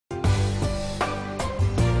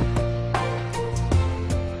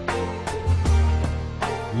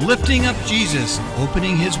lifting up Jesus,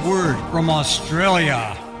 opening His Word from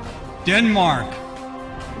Australia, Denmark,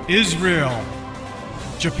 Israel,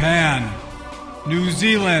 Japan, New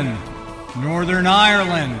Zealand, Northern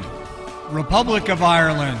Ireland, Republic of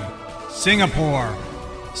Ireland, Singapore,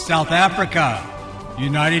 South Africa,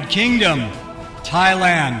 United Kingdom,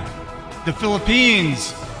 Thailand, the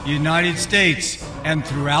Philippines, United States, and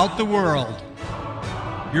throughout the world.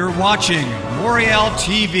 You're watching Moriel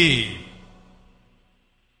TV.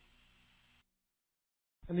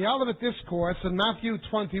 In the Olivet Discourse in Matthew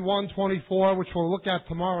 21:24, which we'll look at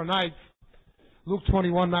tomorrow night, Luke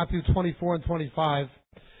 21, Matthew 24 and 25,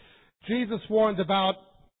 Jesus warned about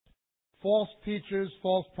false teachers,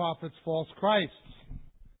 false prophets, false Christs.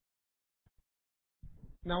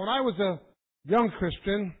 Now, when I was a young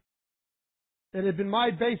Christian, it had been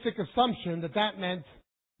my basic assumption that that meant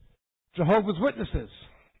Jehovah's Witnesses.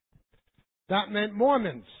 That meant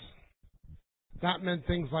Mormons. That meant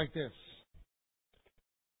things like this.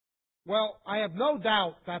 Well, I have no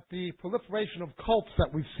doubt that the proliferation of cults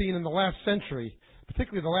that we've seen in the last century,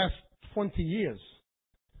 particularly the last 20 years,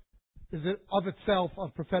 is of itself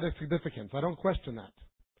of prophetic significance. I don't question that.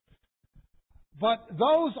 But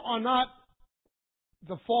those are not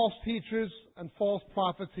the false teachers and false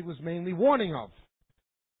prophets He was mainly warning of.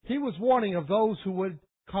 He was warning of those who would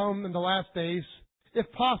come in the last days,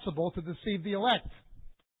 if possible, to deceive the elect.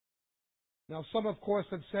 Now, some, of course,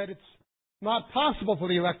 have said it's not possible for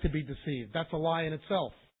the elect to be deceived. That's a lie in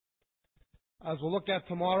itself. As we'll look at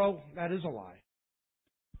tomorrow, that is a lie.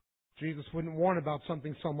 Jesus wouldn't warn about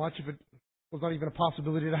something so much if it was not even a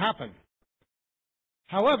possibility to happen.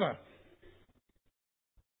 However,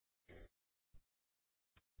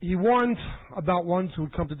 He warned about ones who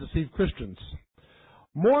would come to deceive Christians.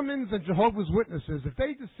 Mormons and Jehovah's Witnesses, if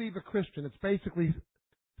they deceive a Christian, it's basically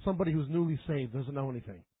somebody who's newly saved, doesn't know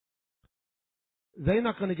anything. They're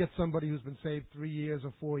not going to get somebody who's been saved 3 years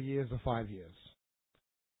or 4 years or 5 years.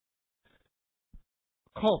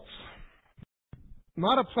 Cults.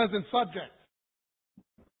 Not a pleasant subject.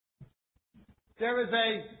 There is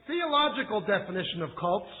a theological definition of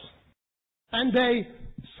cults and a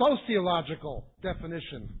sociological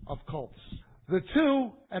definition of cults. The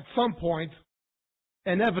two, at some point,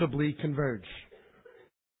 inevitably converge.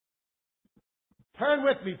 Turn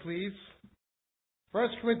with me, please. 1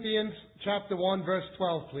 Corinthians chapter 1, verse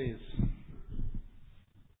 12, please.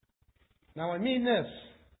 Now, I mean this.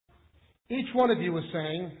 Each one of you is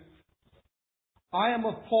saying, I am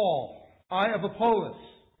of Paul, I of Apollos,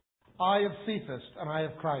 I of Cephas, and I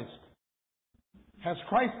of Christ. Has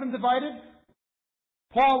Christ been divided?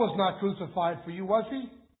 Paul was not crucified for you, was he?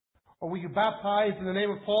 Or were you baptized in the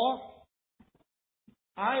name of Paul?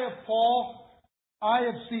 I of Paul, I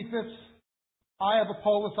of Cephas, I of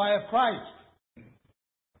Apollos, I of Christ.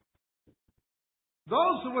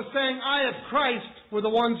 Those who were saying, I of Christ, were the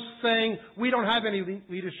ones saying, we don't have any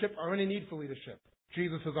leadership or any need for leadership.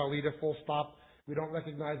 Jesus is our leader, full stop. We don't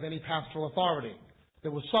recognize any pastoral authority.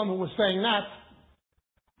 There were some who were saying that.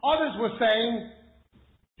 Others were saying,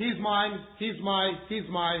 he's mine, he's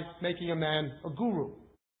my, making a man a guru.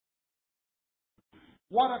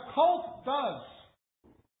 What a cult does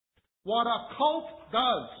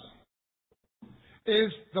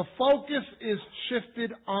is the focus is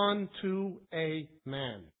shifted onto a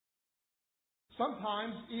man.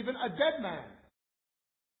 Sometimes even a dead man.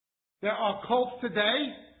 There are cults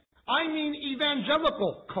today, I mean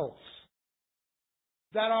evangelical cults,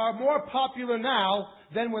 that are more popular now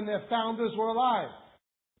than when their founders were alive.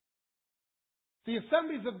 The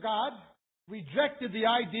Assemblies of God rejected the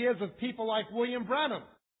ideas of people like William Branham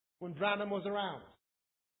when Branham was around.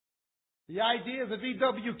 The ideas of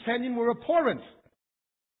E.W. Kenyon were abhorrent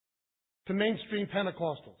to mainstream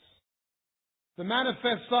Pentecostals. The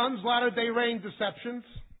Manifest Sons, Latter-day Reign deceptions,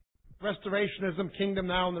 Restorationism, Kingdom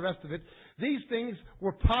Now, and the rest of it, these things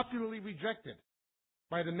were popularly rejected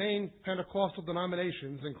by the main Pentecostal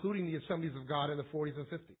denominations, including the Assemblies of God in the 40s and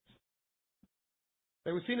 50s.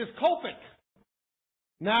 They were seen as cultic.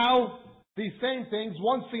 Now, these same things,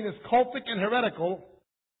 once seen as cultic and heretical,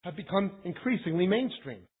 have become increasingly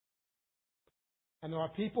mainstream. And there are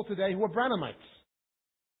people today who are Branhamites.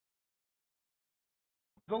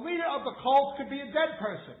 The leader of the cult could be a dead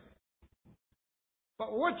person.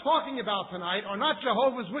 But what we're talking about tonight are not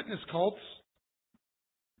Jehovah's Witness cults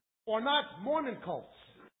or not Mormon cults.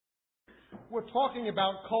 We're talking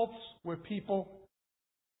about cults where people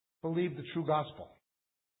believe the true gospel.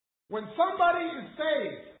 When somebody is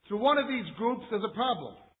saved through one of these groups, there's a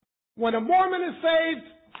problem. When a Mormon is saved,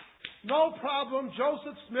 no problem.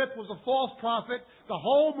 Joseph Smith was a false prophet. The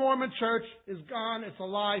whole Mormon church is gone. It's a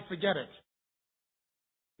lie. Forget it.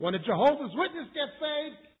 When a Jehovah's Witness gets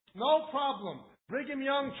saved, No problem. Brigham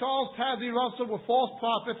Young, Charles Taze Russell were false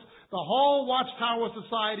prophets. The whole Watchtower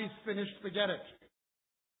Society's finished. Forget it.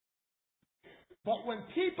 But when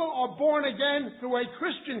people are born again through a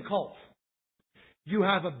Christian cult, you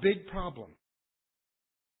have a big problem.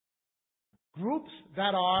 Groups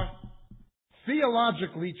that are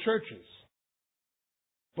theologically churches,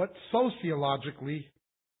 but sociologically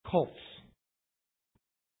cults.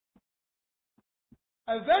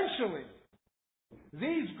 Eventually,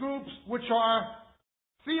 these groups, which are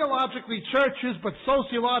theologically churches but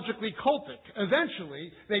sociologically cultic,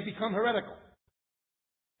 eventually they become heretical.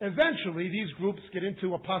 Eventually, these groups get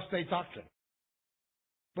into apostate doctrine.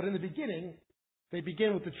 But in the beginning, they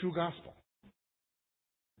begin with the true gospel.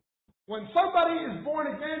 When somebody is born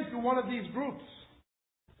again through one of these groups,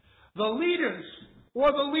 the leaders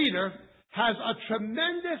or the leader has a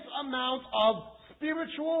tremendous amount of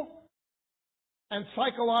spiritual and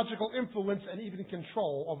psychological influence and even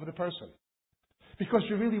control over the person. Because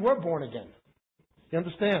you really were born again. You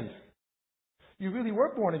understand? You really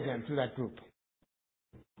were born again through that group.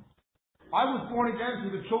 I was born again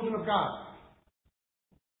through the children of God.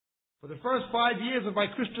 For the first 5 years of my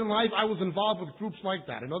Christian life, I was involved with groups like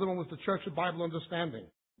that. Another one was the Church of Bible Understanding.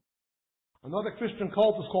 Another Christian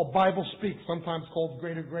cult is called Bible Speak, sometimes called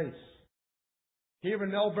Greater Grace. Here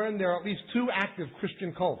in Melbourne, there are at least 2 active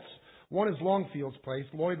Christian cults. One is Longfield's place,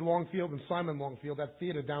 Lloyd Longfield and Simon Longfield, that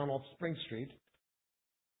theater down off Spring Street.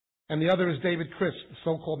 And the other is David Christ, the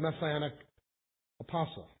so-called Messianic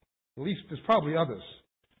apostle. At least there's probably others.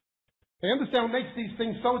 They understand what makes these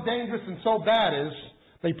things so dangerous and so bad is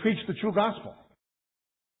they preach the true gospel.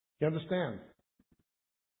 You understand?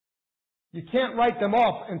 You can't write them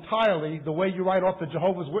off entirely the way you write off the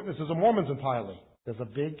Jehovah's Witnesses or Mormons entirely. There's a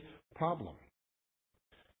big problem.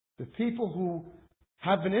 The people who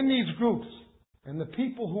have been in these groups and the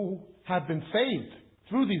people who have been saved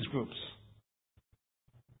through these groups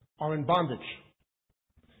are in bondage.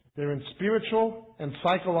 They're in spiritual and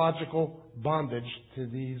psychological bondage to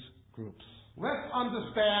these groups. Let's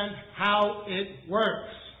understand how it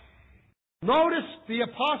works. Notice the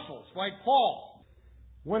apostles, like Paul,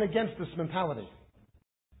 went against this mentality.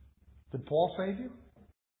 Did Paul save you?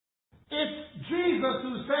 It's Jesus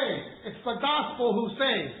who saves. It's the gospel who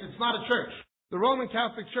saves. It's not a church. The Roman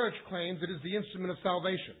Catholic Church claims it is the instrument of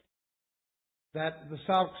salvation. That the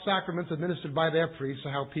sacraments administered by their priests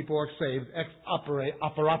are how people are saved, ex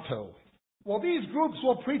operato. Well, these groups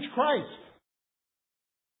will preach Christ.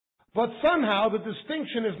 But somehow the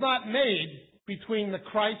distinction is not made between the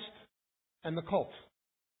Christ and the cult.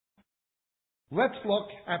 Let's look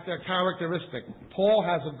at their characteristic. Paul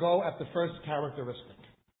has a go at the first characteristic.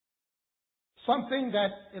 Something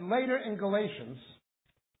that later in Galatians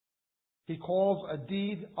he calls a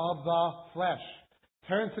deed of the flesh.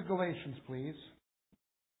 Turn to Galatians, please.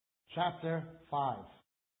 Chapter 5.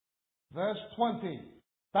 Verse 20.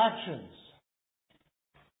 Factions.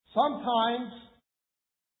 Sometimes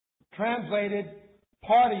translated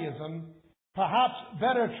partyism, perhaps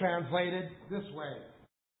better translated this way.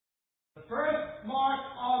 The first mark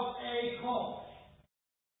of a cult,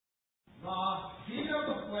 the deed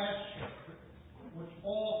of the flesh, which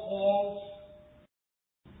Paul calls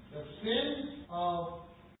the sin of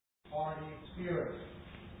party spirit.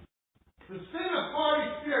 The sin of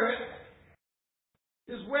party spirit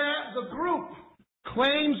is where the group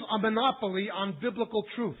claims a monopoly on biblical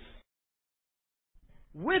truth.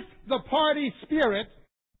 With the party spirit,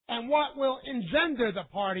 and what will engender the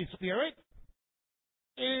party spirit,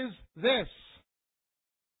 is this: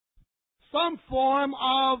 some form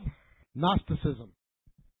of Gnosticism.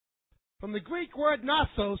 From the Greek word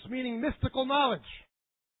gnosos, meaning mystical knowledge.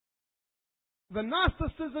 The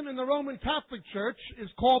Gnosticism in the Roman Catholic Church is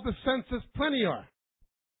called the sensus plenior.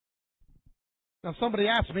 Now, somebody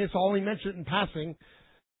asked me, so I'll only mention it in passing,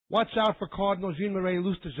 watch out for Cardinal Jean-Marie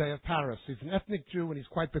Lustiger of Paris. He's an ethnic Jew, and he's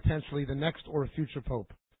quite potentially the next or a future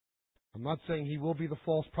pope. I'm not saying he will be the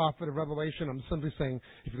false prophet of Revelation. I'm simply saying,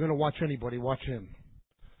 if you're going to watch anybody, watch him.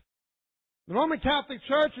 The Roman Catholic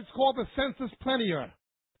Church, it's called the sensus plenior,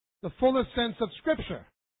 the fullest sense of Scripture.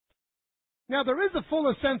 Now, there is a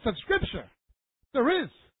fuller sense of Scripture. There is.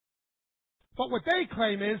 But what they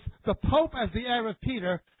claim is the Pope, as the heir of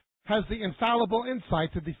Peter, has the infallible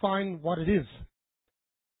insight to define what it is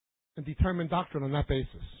and determine doctrine on that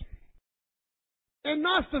basis. In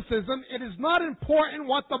Gnosticism, it is not important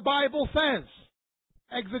what the Bible says,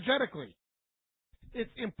 exegetically.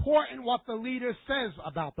 It's important what the leader says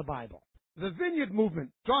about the Bible. The Vineyard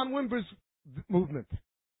movement, John Wimber's movement,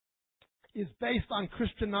 is based on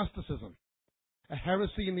Christian Gnosticism, a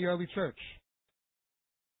heresy in the early church.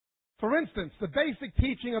 For instance, the basic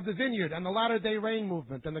teaching of the Vineyard and the Latter-day Rain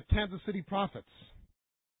movement and the Kansas City Prophets,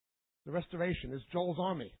 the Restoration, is Joel's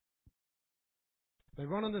army. They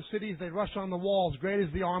run on the cities, they rush on the walls. Great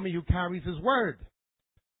is the army who carries his word,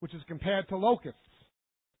 which is compared to locusts.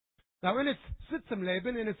 Now, in its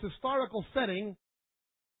Sitzimleben, in its historical setting,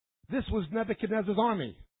 this was Nebuchadnezzar's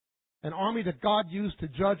army, an army that God used to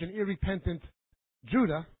judge an irrepentant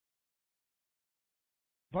Judah.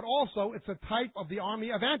 But also, it's a type of the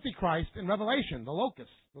army of Antichrist in Revelation, the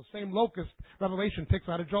locusts. The same locust Revelation picks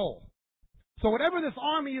out of Joel. So whatever this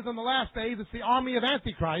army is in the last days, it's the army of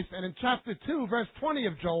Antichrist. And in chapter 2, verse 20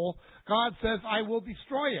 of Joel, God says, I will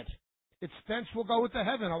destroy it. Its stench will go into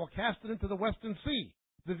heaven. I will cast it into the western sea.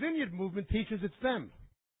 The Vineyard movement teaches it's them.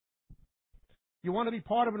 You want to be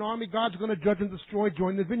part of an army God's going to judge and destroy?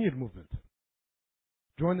 Join the Vineyard movement.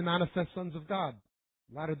 Join the Manifest Sons of God,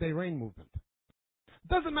 Latter-day Rain movement. It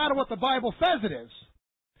doesn't matter what the Bible says it is.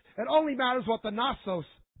 It only matters what the Gnosos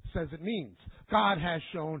says it means. God has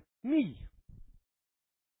shown me.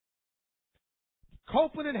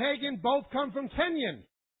 Copeland and Hagen both come from Kenyon.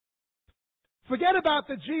 Forget about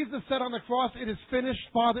that Jesus said on the cross, it is finished.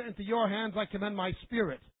 Father, into your hands I commend my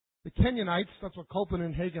spirit. The Kenyonites, that's what Copeland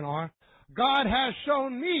and Hagen are. God has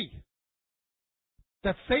shown me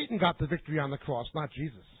that Satan got the victory on the cross, not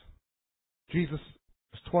Jesus. Jesus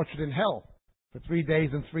was tortured in hell for 3 days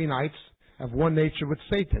and 3 nights, of one nature with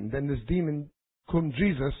Satan. Then this demon, cum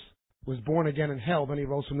Jesus, was born again in hell, then he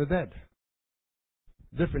rose from the dead.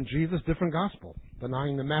 Different Jesus, different gospel,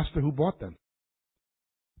 denying the master who bought them.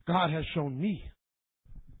 God has shown me.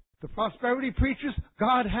 The prosperity preachers,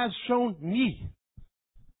 God has shown me.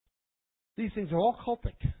 These things are all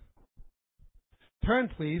cultic. Turn,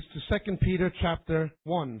 please, to 2 Peter chapter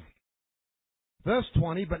 1. Verse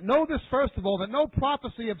 20, but know this first of all, that no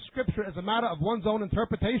prophecy of Scripture is a matter of one's own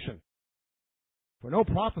interpretation. For no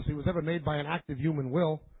prophecy was ever made by an active human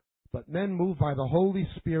will, but men moved by the Holy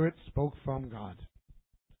Spirit spoke from God.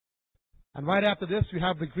 And right after this, we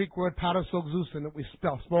have the Greek word parasogzousin that we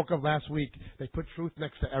spoke of last week. They put truth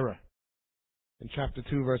next to error in chapter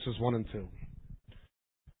 2, verses 1 and 2.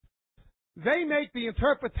 They make the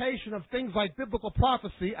interpretation of things like biblical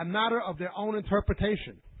prophecy a matter of their own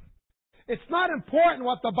interpretation. It's not important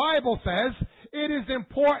what the Bible says. It is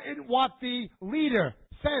important what the leader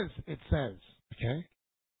says it says. Okay?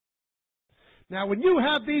 Now, when you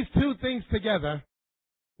have these two things together,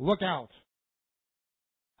 look out.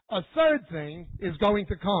 A third thing is going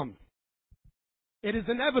to come. It is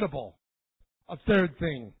inevitable. A third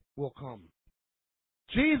thing will come.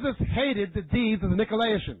 Jesus hated the deeds of the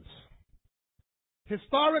Nicolaitans.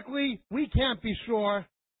 Historically, we can't be sure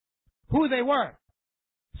who they were.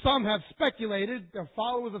 Some have speculated they're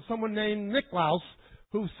followers of someone named Niklaus,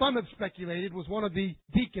 who some have speculated was one of the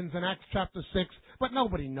deacons in Acts chapter 6, but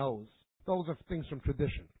nobody knows. Those are things from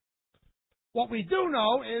tradition. What we do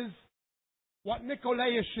know is what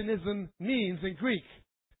Nicolaitanism means in Greek.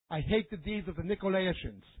 I hate the deeds of the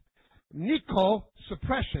Nicolaitans. Nico,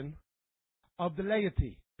 suppression of the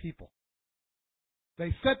laity, people.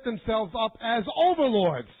 They set themselves up as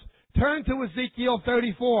overlords. Turn to Ezekiel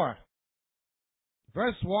 34.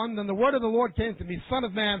 Verse 1, then the word of the Lord came to me, Son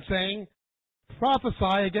of man, saying,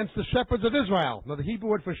 prophesy against the shepherds of Israel. Now the Hebrew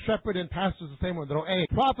word for shepherd and pastor is the same word.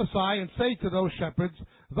 Prophesy and say to those shepherds,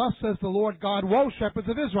 thus says the Lord God, woe shepherds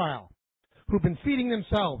of Israel, who've been feeding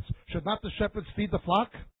themselves. Should not the shepherds feed the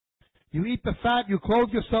flock? You eat the fat, you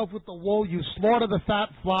clothe yourself with the wool, you slaughter the fat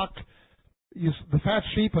flock, the fat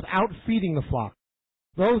sheep without feeding the flock.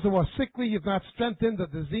 Those who are sickly you've not strengthened, the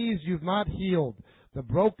diseased you've not healed, the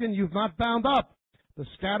broken you've not bound up, the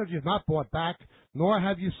scattered you've not brought back, nor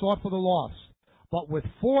have you sought for the lost. But with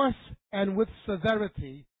force and with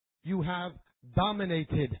severity you have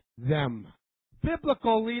dominated them.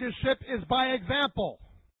 Biblical leadership is by example,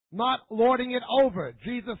 not lording it over.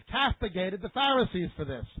 Jesus castigated the Pharisees for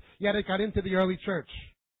this, yet it got into the early church.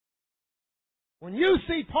 When you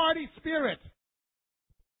see party spirit,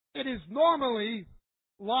 it is normally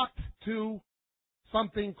locked to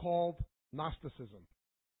something called Gnosticism.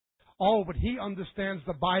 Oh, but he understands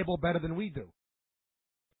the Bible better than we do.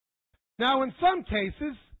 Now, in some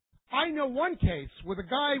cases, I know one case where the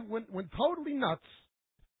guy went totally nuts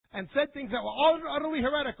and said things that were utterly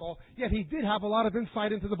heretical, yet he did have a lot of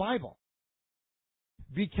insight into the Bible.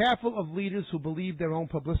 Be careful of leaders who believe their own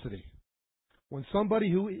publicity. When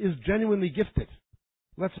somebody who is genuinely gifted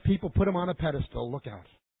lets people put him on a pedestal, look out.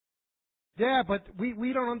 Yeah, but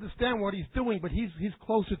we don't understand what he's doing, but he's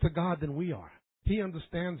closer to God than we are. He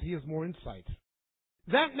understands, he has more insight.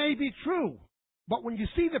 That may be true, but when you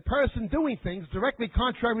see the person doing things directly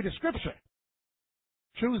contrary to Scripture,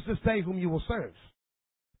 choose this day whom you will serve.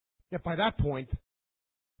 Yet by that point,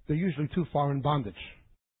 they're usually too far in bondage.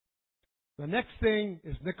 The next thing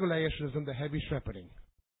is Nicolaitanism, the heavy shepherding.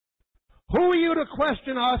 Who are you to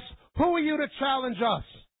question us? Who are you to challenge us?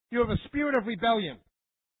 You have a spirit of rebellion.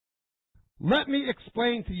 Let me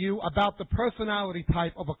explain to you about the personality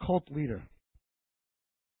type of a cult leader.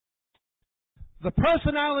 The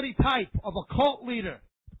personality type of a cult leader,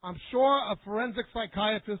 I'm sure a forensic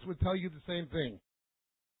psychiatrist would tell you the same thing.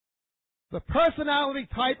 The personality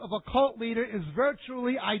type of a cult leader is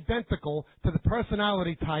virtually identical to the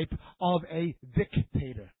personality type of a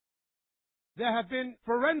dictator. There have been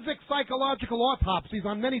forensic psychological autopsies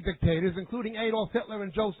on many dictators, including Adolf Hitler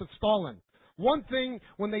and Joseph Stalin. One thing,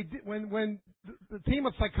 when the team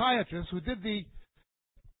of psychiatrists who did the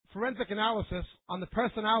forensic analysis on the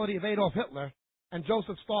personality of Adolf Hitler and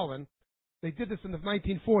Joseph Stalin, they did this in the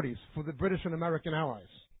 1940s for the British and American allies.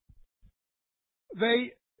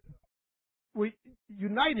 They were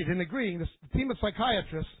united in agreeing, this team of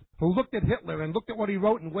psychiatrists who looked at Hitler and looked at what he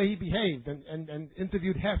wrote and the way he behaved and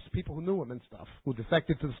interviewed Hess, people who knew him and stuff, who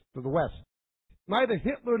defected to the West. Neither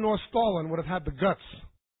Hitler nor Stalin would have had the guts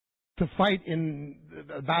to fight in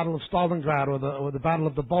the Battle of Stalingrad or the Battle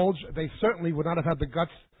of the Bulge. They certainly would not have had the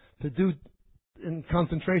guts to do in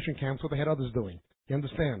concentration camps what they had others doing. You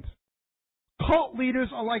understand? Cult leaders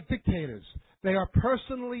are like dictators. They are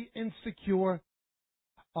personally insecure.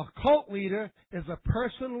 A cult leader is a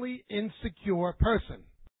personally insecure person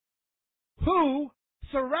who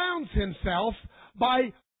surrounds himself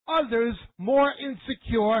by others more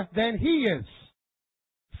insecure than he is,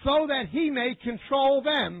 so that he may control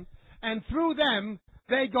them, and through them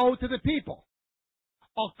they go to the people.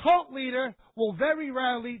 A cult leader will very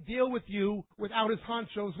rarely deal with you without his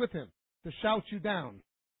honchos with him to shout you down.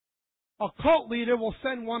 A cult leader will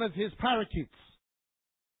send one of his parakeets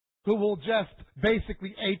who will just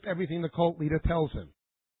basically ape everything the cult leader tells him.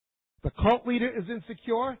 The cult leader is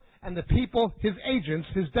insecure, and the people, his agents,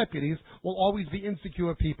 his deputies, will always be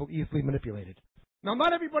insecure people, easily manipulated. Now,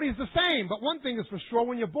 not everybody is the same, but one thing is for sure,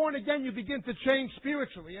 when you're born again, you begin to change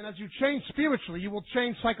spiritually, and as you change spiritually, you will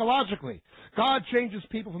change psychologically. God changes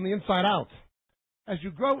people from the inside out. As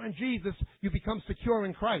you grow in Jesus, you become secure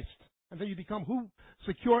in Christ, and then you become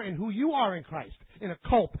secure in who you are in Christ. In a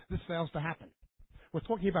cult, this fails to happen. We're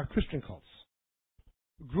talking about Christian cults.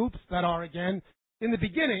 Groups that are, again, in the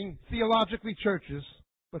beginning, theologically churches,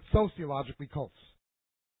 but sociologically cults.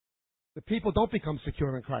 The people don't become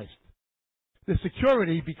secure in Christ. The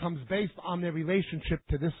security becomes based on their relationship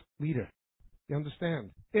to this leader. You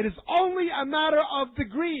understand? It is only a matter of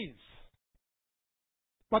degrees,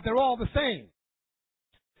 but they're all the same.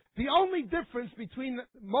 The only difference between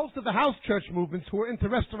most of the house church movements who are into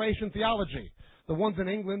restoration theology, the ones in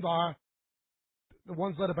England are the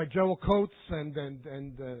ones led by Gerald Coates and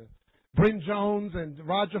Bryn Jones and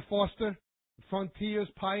Roger Foster, Frontiers,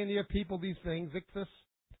 Pioneer people, these things, Ichthus.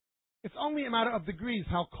 It's only a matter of degrees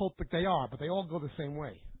how cultic they are, but they all go the same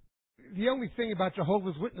way. The only thing about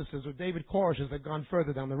Jehovah's Witnesses or David Koresh is they've gone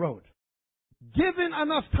further down the road. Given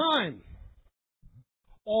enough time,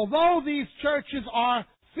 although these churches are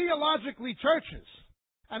theologically churches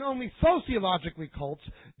and only sociologically cults,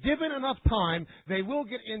 given enough time, they will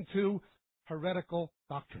get into heretical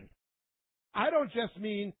doctrine. I don't just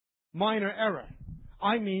mean minor error.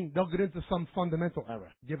 I mean they'll get into some fundamental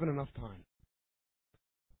error, given enough time.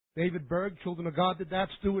 David Berg, Children of God, did that.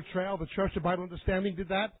 Stuart Trail, the Church of Bible Understanding, did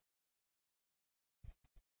that.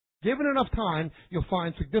 Given enough time, you'll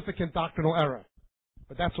find significant doctrinal error.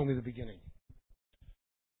 But that's only the beginning.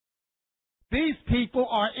 These people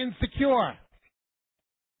are insecure.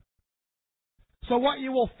 So what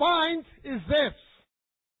you will find is this.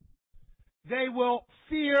 They will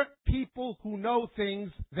fear people who know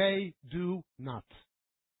things they do not.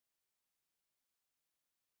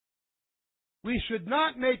 We should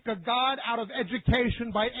not make a God out of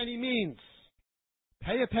education by any means.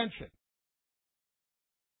 Pay attention.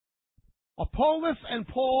 Apollos and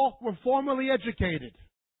Paul were formally educated.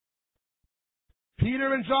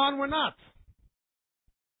 Peter and John were not.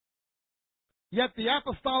 Yet the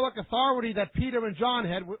apostolic authority that Peter and John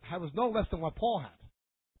had was no less than what Paul had.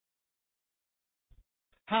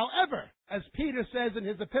 However, as Peter says in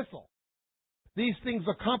his epistle, these things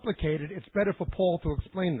are complicated. It's better for Paul to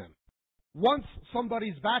explain them. Once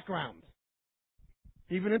somebody's background,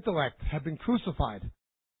 even intellect, have been crucified,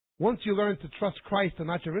 once you learn to trust Christ and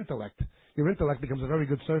not your intellect becomes a very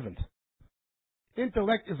good servant.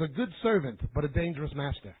 Intellect is a good servant, but a dangerous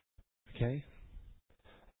master. Okay?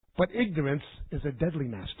 But ignorance is a deadly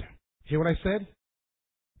master. Hear what I said?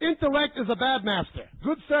 Intellect is a bad master.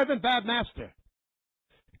 Good servant, bad master.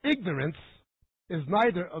 Ignorance is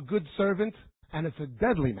neither a good servant and it's a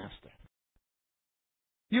deadly master.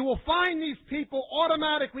 You will find these people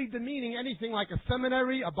automatically demeaning anything like a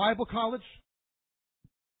seminary, a Bible college.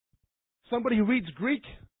 Somebody who reads Greek,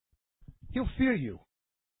 he'll fear you.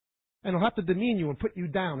 And he'll have to demean you and put you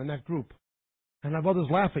down in that group. And have others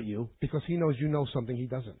laugh at you because he knows you know something he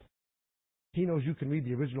doesn't. He knows you can read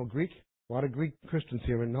the original Greek. A lot of Greek Christians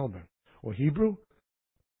here in Melbourne. Or Hebrew.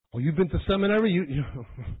 Or you've been to seminary.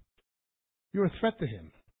 You're a threat to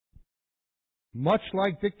him. Much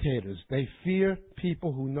like dictators, they fear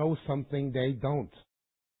people who know something they don't.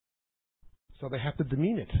 So they have to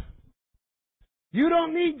demean it. You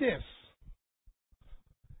don't need this.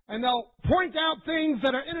 And they'll point out things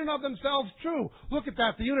that are in and of themselves true. Look at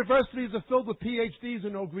that. The universities are filled with PhDs who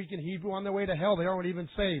know Greek and Hebrew. On their way to hell, they aren't even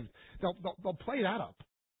saved. They'll play that up.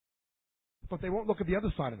 But they won't look at the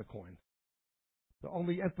other side of the coin. They'll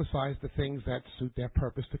only emphasize the things that suit their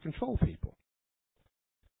purpose to control people.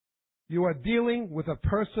 You are dealing with a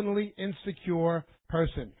personally insecure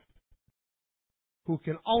person who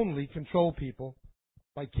can only control people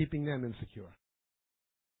by keeping them insecure.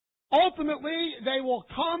 Ultimately, they will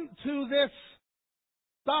come to this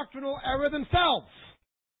doctrinal error themselves.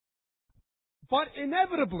 But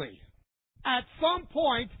inevitably, at some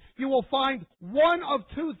point, you will find one of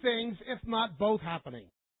two things, if not both, happening.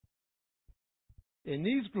 In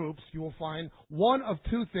these groups, you will find one of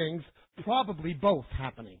two things, probably both,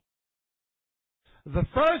 happening. The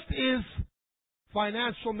first is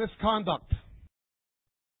financial misconduct.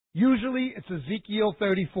 Usually, it's Ezekiel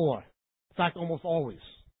 34. In fact, almost always.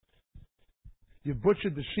 You've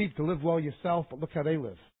butchered the sheep to live well yourself, but look how they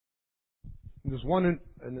live. There's one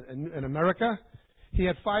in America. He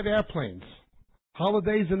had 5 airplanes.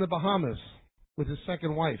 Holidays in the Bahamas with his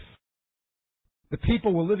second wife. The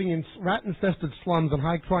people were living in rat-infested slums and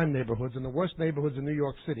high-crime neighborhoods, in the worst neighborhoods in New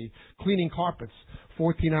York City, cleaning carpets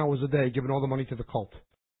 14 hours a day, giving all the money to the cult.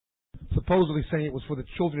 Supposedly saying it was for the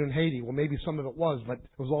children in Haiti. Well, maybe some of it was, but it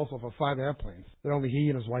was also for 5 airplanes that only he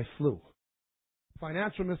and his wife flew.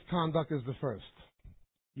 Financial misconduct is the first.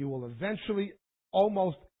 You will eventually,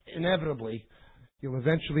 almost inevitably, you'll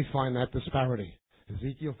eventually find that disparity.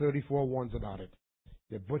 Ezekiel 34 warns about it.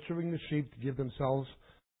 They're butchering the sheep to give themselves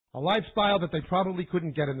a lifestyle that they probably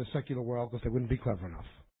couldn't get in the secular world because they wouldn't be clever enough.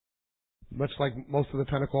 Much like most of the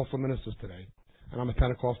Pentecostal ministers today. And I'm a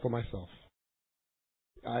Pentecostal myself.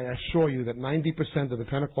 I assure you that 90% of the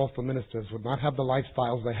Pentecostal ministers would not have the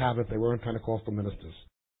lifestyles they have if they weren't Pentecostal ministers.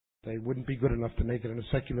 They wouldn't be good enough to make it in a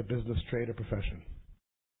secular business, trade, or profession.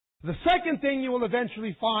 The second thing you will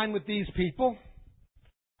eventually find with these people,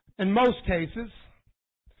 in most cases,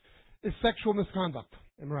 is sexual misconduct,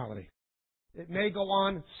 immorality. It may go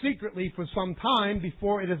on secretly for some time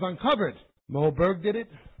before it is uncovered. Mo Berg did it.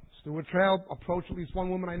 Stuart Trail approached at least one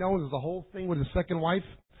woman I know. There's the whole thing with his second wife.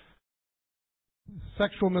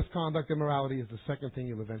 Sexual misconduct, immorality is the second thing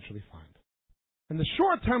you'll eventually find. In the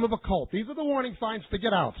short term of a cult, these are the warning signs to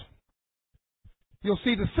get out. You'll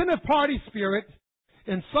see the sin of party spirit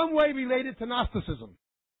in some way related to Gnosticism.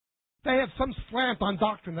 They have some slant on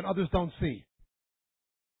doctrine that others don't see.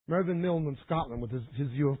 Mervyn Milne in Scotland with his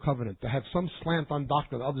view of covenant. They have some slant on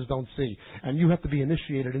doctrine that others don't see, and you have to be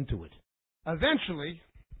initiated into it. Eventually,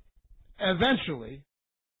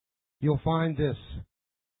 you'll find this.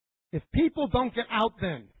 If people don't get out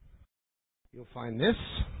then, you'll find this.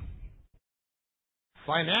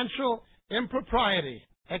 Financial impropriety,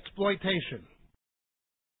 exploitation.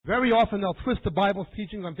 Very often they'll twist the Bible's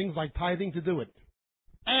teachings on things like tithing to do it.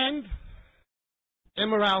 And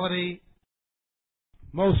immorality,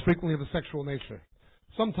 most frequently of a sexual nature.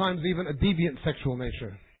 Sometimes even a deviant sexual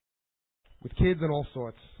nature. With kids and all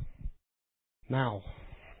sorts. Now,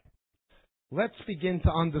 let's begin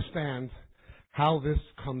to understand how this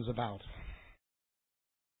comes about.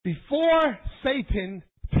 Before Satan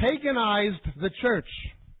paganized the church,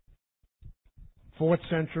 4th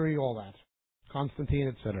century, all that, Constantine,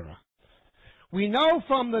 etc. We know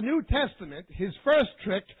from the New Testament his first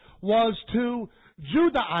trick was to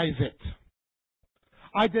Judaize it.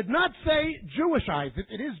 I did not say Jewishize it.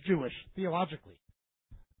 It is Jewish, theologically.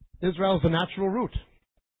 Israel is the natural root.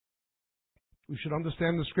 We should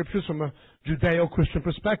understand the Scriptures from a Judeo-Christian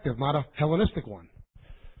perspective, not a Hellenistic one.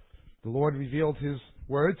 The Lord revealed His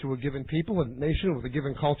Word to a given people, a nation with a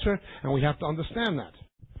given culture, and we have to understand that.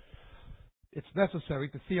 It's necessary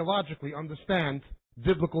to theologically understand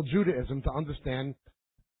biblical Judaism to understand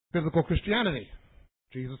biblical Christianity.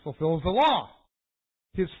 Jesus fulfills the law.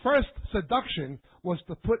 His first seduction was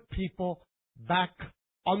to put people back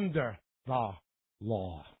under the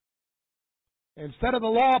law. Instead of the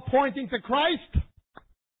law pointing to Christ.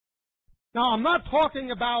 Now, I'm not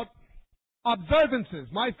talking about Observances.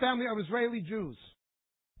 My family are Israeli Jews.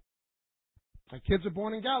 My kids are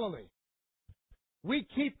born in Galilee. We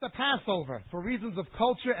keep the Passover for reasons of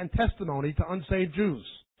culture and testimony to unsaved Jews.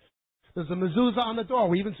 There's a mezuzah on the door.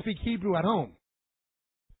 We even speak Hebrew at home.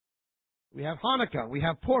 We have Hanukkah. We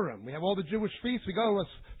have Purim. We have all the Jewish feasts. We go to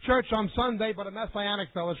a church on Sunday, but a Messianic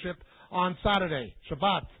fellowship on Saturday,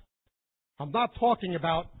 Shabbat. I'm not talking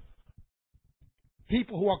about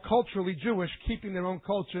people who are culturally Jewish keeping their own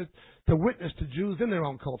culture to witness to Jews in their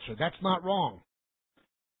own culture. That's not wrong.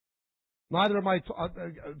 Neither am I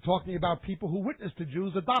talking about people who witness to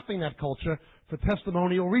Jews adopting that culture for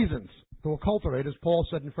testimonial reasons, to acculturate, as Paul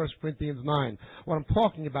said in 1 Corinthians 9. What I'm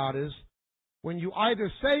talking about is when you either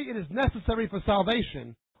say it is necessary for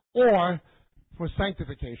salvation or for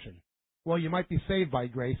sanctification. Well, you might be saved by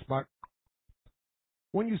grace, but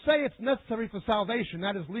when you say it's necessary for salvation,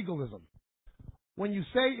 that is legalism. When you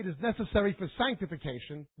say it is necessary for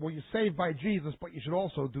sanctification, well, you're saved by Jesus, but you should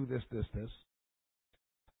also do this, this, this.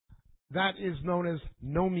 That is known as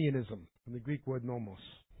nomianism, from the Greek word nomos.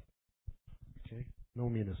 Okay,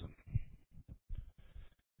 nomianism.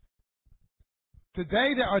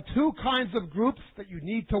 Today, there are two kinds of groups that you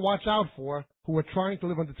need to watch out for who are trying to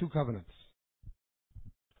live under two covenants.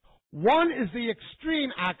 One is the extreme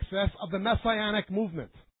access of the Messianic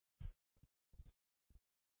movement.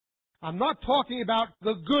 I'm not talking about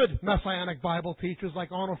the good Messianic Bible teachers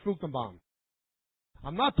like Arnold Fruchtenbaum.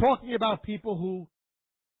 I'm not talking about people who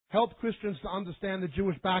help Christians to understand the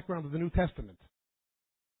Jewish background of the New Testament.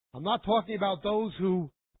 I'm not talking about those who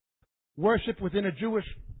worship within a Jewish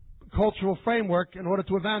cultural framework in order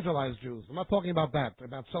to evangelize Jews. I'm not talking about that,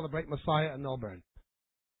 about Celebrate Messiah and Melbourne.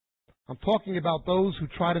 I'm talking about those who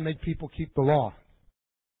try to make people keep the law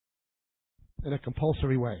in a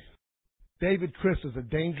compulsory way. David Chris is a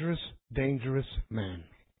dangerous, dangerous man.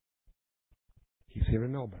 He's here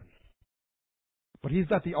in Melbourne. But he's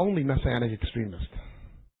not the only Messianic extremist.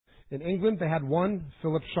 In England, they had one,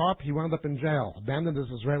 Philip Sharp. He wound up in jail, abandoned his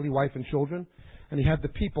Israeli wife and children, and he had the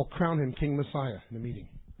people crown him King Messiah in the meeting.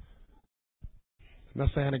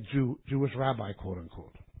 Messianic Jewish rabbi, quote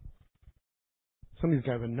unquote. Some of these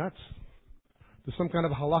guys are nuts. There's some kind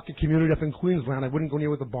of a halakhic community up in Queensland I wouldn't go near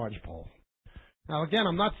with a barge pole. Now again,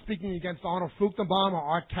 I'm not speaking against Arnold Fruchtenbaum or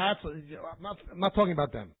Art Katz. I'm not talking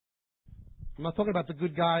about them. I'm not talking about the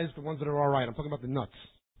good guys, the ones that are all right. I'm talking about the nuts.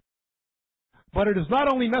 But it is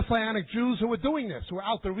not only Messianic Jews who are doing this, who are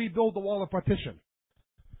out to rebuild the wall of partition.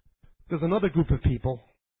 There's another group of people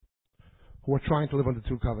who are trying to live under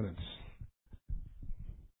two covenants.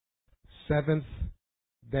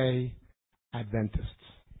 Seventh-day Adventists.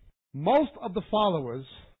 Most of the followers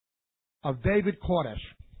of David Koresh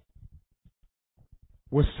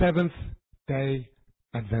were Seventh-day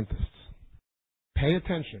Adventists. Pay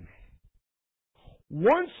attention.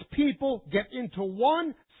 Once people get into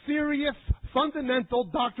one serious, fundamental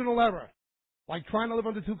doctrinal error, like trying to live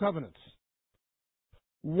under two covenants,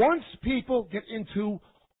 once people get into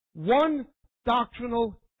one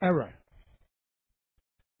doctrinal error,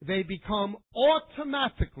 they become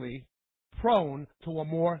automatically prone to a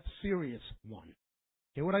more serious one.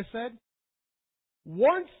 Hear what I said?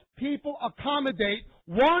 Once people accommodate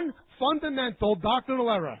one fundamental doctrinal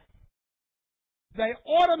error, they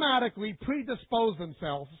automatically predispose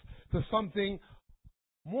themselves to something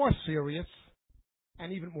more serious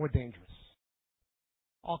and even more dangerous.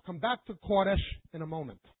 I'll come back to Koresh in a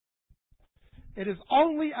moment. It is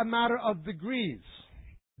only a matter of degrees.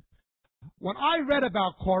 When I read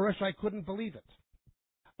about Koresh, I couldn't believe it.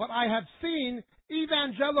 But I have seen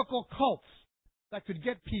evangelical cults that could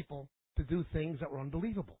get people to do things that were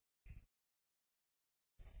unbelievable.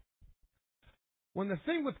 When the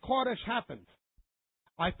thing with Koresh happened,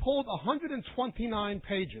 I pulled 129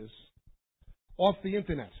 pages off the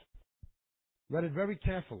internet. Read it very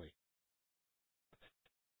carefully.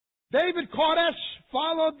 David Koresh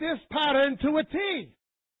followed this pattern to a T.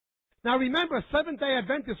 Now remember, Seventh-day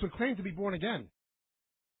Adventists would claim to be born again,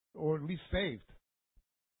 or at least saved.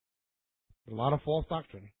 A lot of false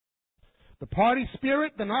doctrine. The party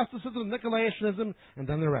spirit, the Gnosticism, Nicolaitanism, and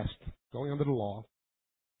then the rest, going under the law.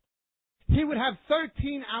 He would have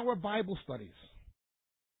 13-hour Bible studies,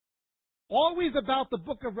 always about the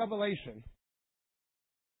book of Revelation,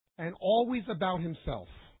 and always about himself.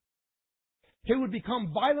 He would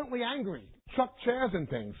become violently angry, chuck chairs and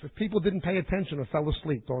things, if people didn't pay attention or fell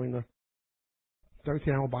asleep during the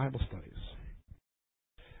 13-hour Bible studies.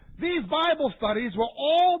 These Bible studies were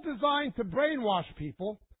all designed to brainwash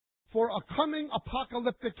people for a coming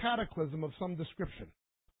apocalyptic cataclysm of some description,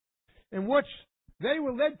 in which they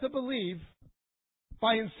were led to believe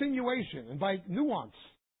by insinuation and by nuance,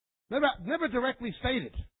 never directly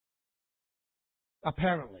stated,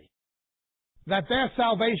 apparently, that their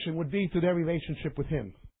salvation would be through their relationship with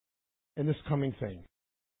Him in this coming thing.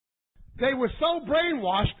 They were so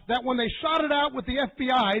brainwashed that when they shot it out with the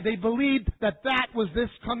FBI, they believed that that was this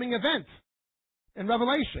coming event in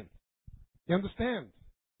Revelation. You understand?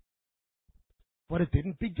 But it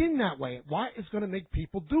didn't begin that way. Why is going to make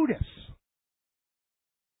people do this?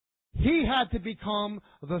 He had to become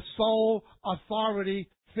the sole authority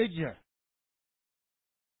figure.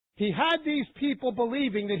 He had these people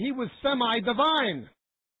believing that he was semi-divine.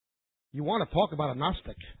 You want to talk about a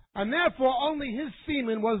Gnostic. And therefore only his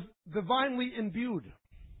semen was divinely imbued.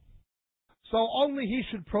 So only he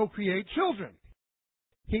should procreate children.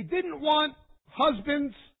 He didn't want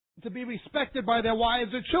husbands to be respected by their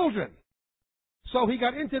wives or children. So he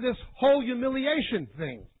got into this whole humiliation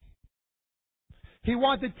thing. He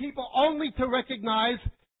wanted people only to recognize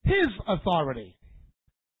his authority.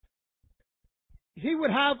 He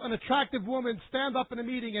would have an attractive woman stand up in a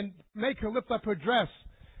meeting and make her lift up her dress.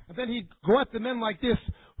 And then he'd go at the men like this,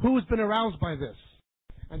 who's been aroused by this?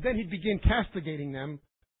 And then he'd begin castigating them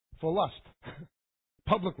for lust,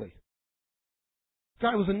 publicly. The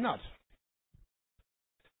guy was a nut.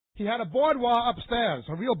 He had a boudoir upstairs,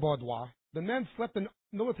 a real boudoir. The men slept in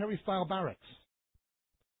military-style barracks.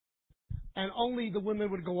 And only the women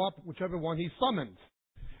would go up, whichever one he summoned.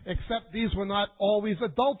 Except these were not always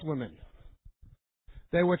adult women.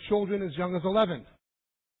 They were children as young as 11.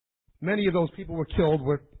 Many of those people were killed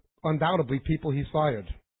were undoubtedly people he sired,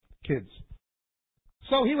 kids.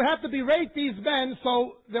 So he would have to berate these men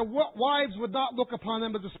so their wives would not look upon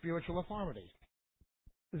them as a spiritual authority.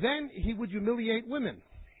 Then he would humiliate women.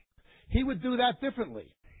 He would do that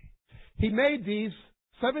differently. He made these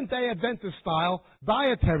Seventh-day Adventist-style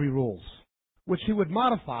dietary rules, which he would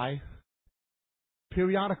modify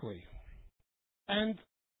periodically. And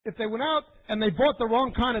if they went out and they bought the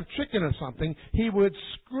wrong kind of chicken or something, he would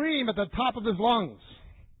scream at the top of his lungs.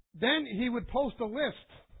 Then he would post a list.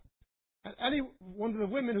 And any one of the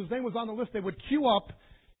women whose name was on the list, they would queue up.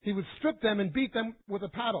 He would strip them and beat them with a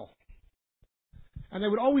paddle. And they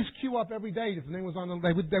would always queue up every day if the name was on the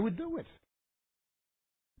list. They would do it.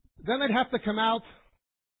 Then they'd have to come out,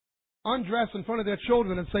 undress in front of their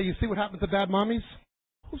children and say, you see what happened to bad mommies?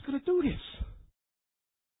 Who's going to do this?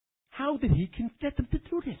 How did he get them to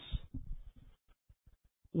do this?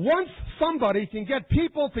 Once somebody can get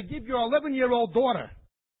people to give your 11-year-old daughter,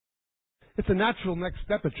 it's a natural next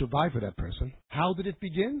step that you'll die for that person. How did it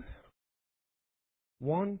begin?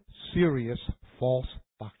 One serious false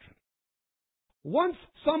doctrine. Once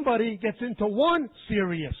somebody gets into one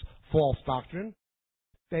serious false doctrine,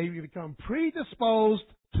 they become predisposed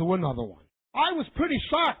to another one. I was pretty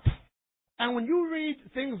shocked. And when you read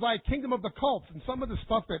things like Kingdom of the Cults and some of the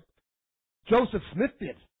stuff that Joseph Smith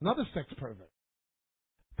did, another sex pervert.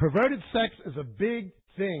 Perverted sex is a big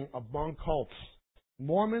thing among cults.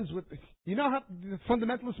 Mormons, you know how the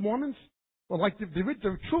fundamentalist Mormons? Well, like the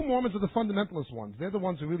true Mormons are the fundamentalist ones. They're the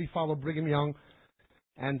ones who really follow Brigham Young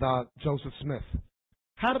and Joseph Smith.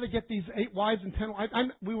 How do they get these 8 wives and 10 wives?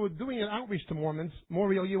 We were doing an outreach to Mormons,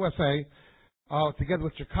 Moriel USA, together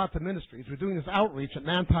with Jakarta Ministries. We're doing this outreach at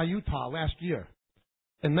Manti, Utah last year.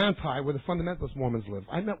 In Manti, where the fundamentalist Mormons live.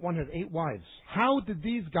 I met one who had 8 wives. How did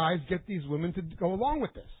these guys get these women to go along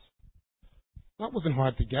with this? That wasn't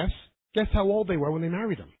hard to guess. Guess how old they were when they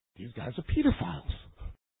married them. These guys are pedophiles.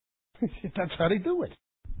 That's how they do it.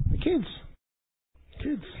 The kids.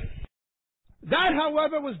 Kids. That,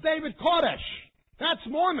 however, was David Koresh. That's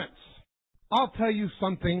Mormons. I'll tell you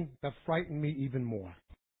something that frightened me even more.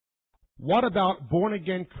 What about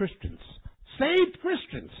born-again Christians? Saved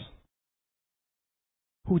Christians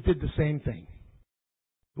who did the same thing.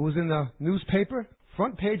 It was in the newspaper,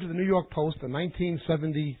 front page of the New York Post in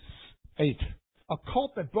 1978. A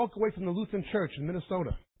cult that broke away from the Lutheran Church in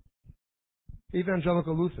Minnesota.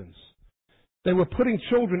 Evangelical Lutherans. They were putting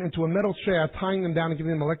children into a metal chair, tying them down and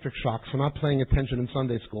giving them electric shocks for not paying attention in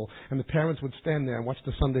Sunday school, and the parents would stand there and watch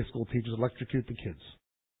the Sunday school teachers electrocute the kids.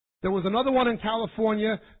 There was another one in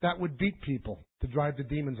California that would beat people to drive the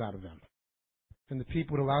demons out of them. And the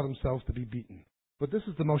people would allow themselves to be beaten. But this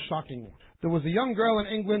is the most shocking one. There was a young girl in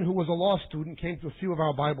England who was a law student, came to a few of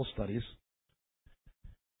our Bible studies.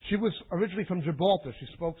 She was originally from Gibraltar. She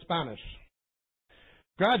spoke Spanish.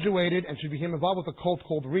 Graduated, and she became involved with a cult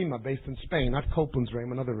called Rima, based in Spain. Not Copeland's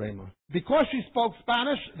Rima, another Rima. Because she spoke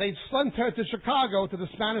Spanish, they sent her to Chicago to the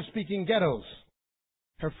Spanish-speaking ghettos.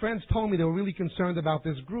 Her friends told me they were really concerned about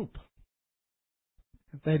this group.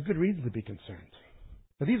 They had good reason to be concerned.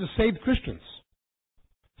 But these are saved Christians.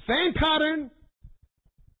 Same pattern.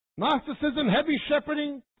 Gnosticism, heavy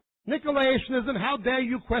shepherding, Nicolaitanism, how dare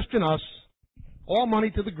you question us? All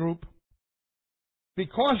money to the group.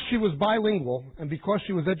 Because she was bilingual and because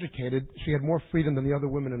she was educated, she had more freedom than the other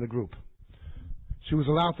women in the group. She was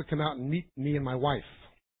allowed to come out and meet me and my wife.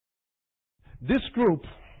 This group,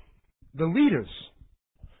 the leaders,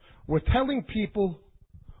 were telling people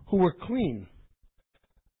who were clean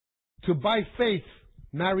to, by faith,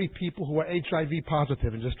 marry people who were HIV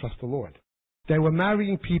positive and just trust the Lord. They were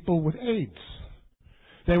marrying people with AIDS.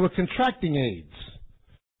 They were contracting AIDS.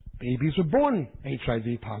 Babies were born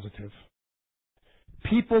HIV positive.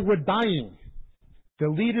 People were dying. The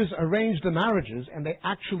leaders arranged the marriages, and they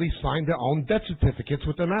actually signed their own death certificates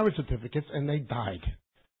with their marriage certificates, and they died.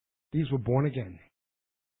 These were born again.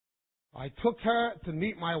 I took her to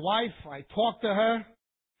meet my wife. I talked to her.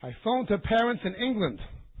 I phoned her parents in England.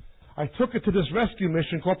 I took her to this rescue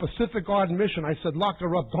mission called Pacific Garden Mission. I said, lock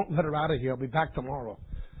her up. Don't let her out of here. I'll be back tomorrow.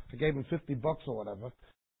 I gave him $50 or whatever.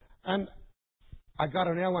 And I got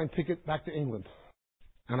an airline ticket back to England.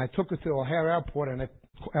 And I took her to O'Hare Airport, and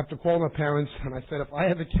after calling her parents, and I said, if I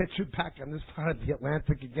ever get you back on this side of the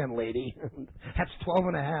Atlantic again, lady, that's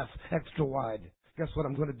 12.5 extra wide. Guess what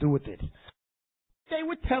I'm going to do with it? They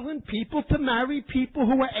were telling people to marry people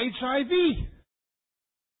who were HIV.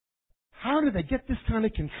 How did they get this kind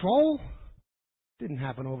of control? Didn't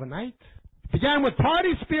happen overnight. It began with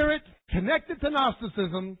party spirit, connected to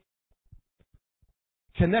Gnosticism,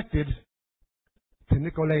 connected to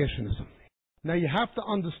Nicolaitanism. Now you have to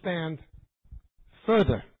understand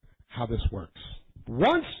further how this works.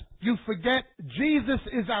 Once you forget Jesus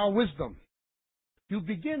is our wisdom, you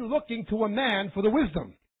begin looking to a man for the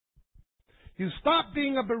wisdom. You stop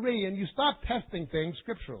being a Berean, you stop testing things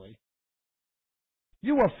scripturally.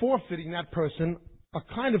 You are forfeiting that person a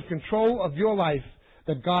kind of control of your life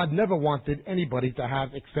that God never wanted anybody to have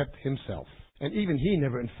except himself. And even he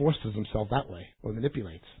never enforces himself that way or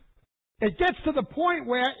manipulates. It gets to the point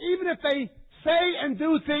where even if they say and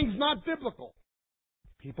do things not biblical,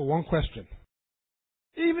 people won't question.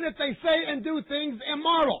 Even if they say and do things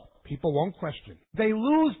immoral, people won't question. They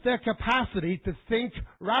lose their capacity to think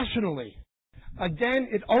rationally. Again,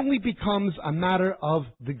 it only becomes a matter of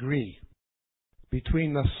degree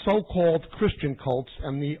between the so-called Christian cults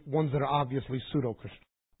and the ones that are obviously pseudo-Christian.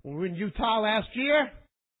 When we were in Utah last year,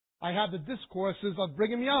 I had the discourses of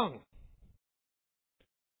Brigham Young.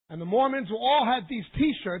 And the Mormons all had these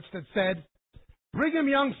T-shirts that said, Brigham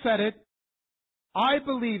Young said it, I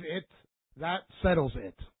believe it, that settles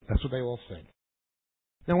it. That's what they all said.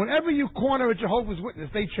 Now, whenever you corner a Jehovah's Witness,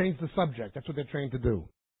 they change the subject. That's what they're trained to do.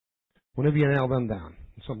 Whenever you nail them down.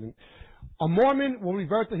 A Mormon will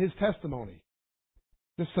revert to his testimony.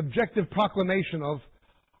 The subjective proclamation of,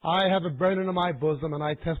 I have a burden in my bosom and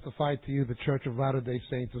I testify to you the Church of Latter-day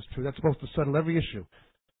Saints is true. That's supposed to settle every issue.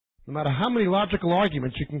 No matter how many logical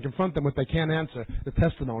arguments you can confront them with, they can't answer. The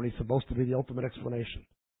testimony is supposed to be the ultimate explanation.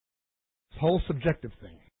 This whole subjective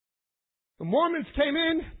thing. The Mormons came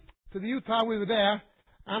in to the Utah, we were there,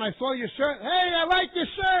 and I saw your shirt. Hey, I like your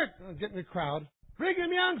shirt. I'm getting the crowd.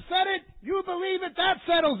 Brigham Young said it. You believe it. That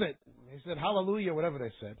settles it. They said hallelujah, whatever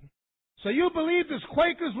they said. So you believe there's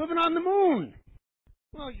Quakers living on the moon.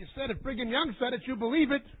 Well, you said if Brigham Young said it, you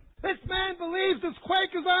believe it. This man believes there's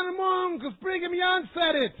Quakers on the moon because Brigham Young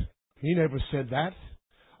said it. He never said that.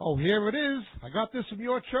 Oh, here it is. I got this from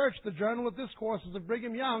your church, the Journal of Discourses of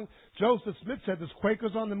Brigham Young. Joseph Smith said there's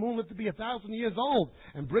Quakers on the moon lived to be 1,000 years old.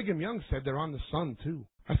 And Brigham Young said they're on the sun, too.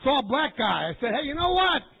 I saw a black guy. I said, hey, you know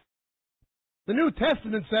what? The New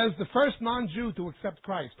Testament says the first non-Jew to accept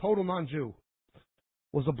Christ, total non-Jew,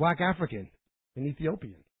 was a black African, an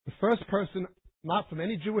Ethiopian. The first person, not from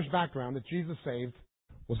any Jewish background, that Jesus saved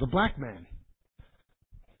was a black man.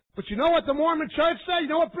 But you know what the Mormon church said? You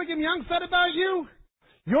know what Brigham Young said about you?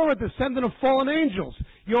 You're a descendant of fallen angels.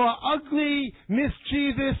 You're ugly,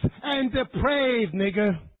 mischievous, and depraved,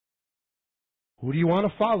 nigger. Who do you want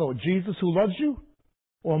to follow? Jesus who loves you?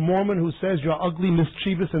 Or a Mormon who says you're ugly,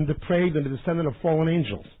 mischievous, and depraved and a descendant of fallen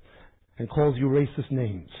angels and calls you racist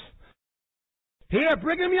names? Here,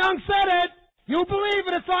 Brigham Young said it. You believe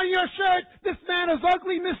it. It's on your shirt. This man is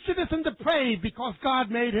ugly, mischievous, and depraved because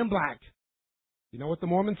God made him black. You know what the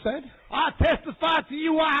Mormon said? I testify to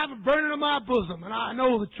you I have a burden in my bosom, and I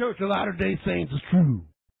know the Church of Latter-day Saints is true.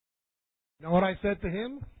 You know what I said to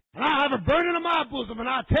him? And I have a burden in my bosom, and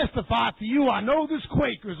I testify to you I know this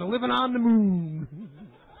Quakers are living on the moon.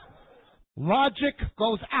 Logic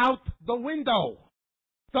goes out the window.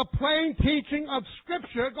 The plain teaching of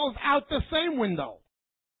Scripture goes out the same window.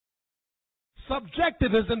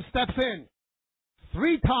 Subjectivism steps in.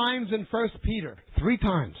 3 times in 1 Peter. 3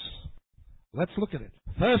 times. Let's look at it.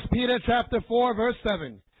 1 Peter chapter 4, verse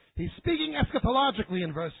 7. He's speaking eschatologically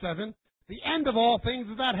in verse 7. The end of all things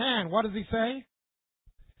is at hand. What does he say?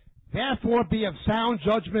 Therefore be of sound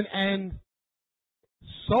judgment and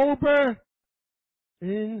sober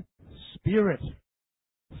in spirit.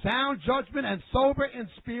 Sound judgment and sober in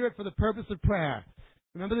spirit for the purpose of prayer.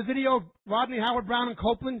 Remember the video of Rodney Howard Brown and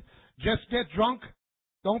Copeland? Just get drunk.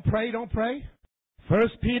 Don't pray, don't pray. 1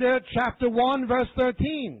 Peter chapter 1, verse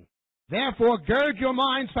 13. Therefore gird your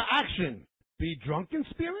minds for action. Be drunk in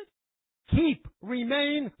spirit.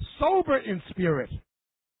 Remain sober in spirit.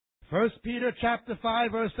 1 Peter chapter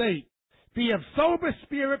 5, verse 8. Be of sober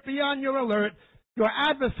spirit, be on your alert. Your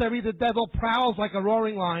adversary, the devil, prowls like a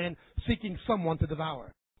roaring lion, seeking someone to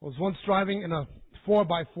devour. I was once driving in a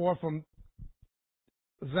 4x4 from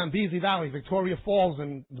Zambezi Valley, Victoria Falls,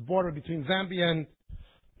 and the border between Zambia and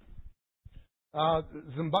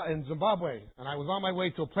Zimbabwe. And I was on my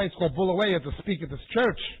way to a place called Bulawayo to speak at this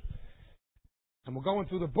church. And we're going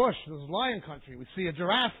through the bush. This is lion country. We see a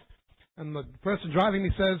giraffe, and the person driving me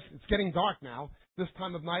says, it's getting dark now. This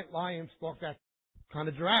time of night, lions stalk that kind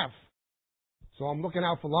of giraffe. So I'm looking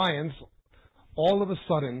out for lions. All of a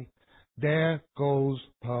sudden, there goes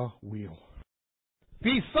a wheel.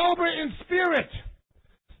 Be sober in spirit.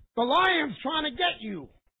 The lion's trying to get you.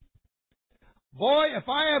 Boy, if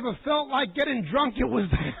I ever felt like getting drunk, it was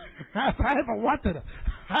then. If I ever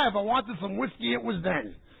wanted some whiskey, it was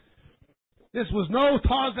then. This was no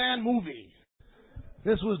Tarzan movie.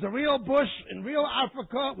 This was the real bush in real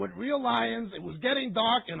Africa with real lions. It was getting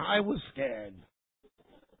dark, and I was scared.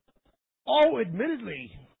 Oh,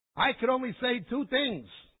 admittedly, I could only say two things.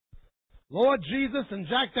 Lord Jesus and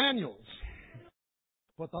Jack Daniels.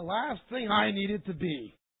 But the last thing I needed to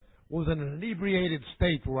be was in an inebriated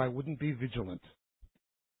state where I wouldn't be vigilant.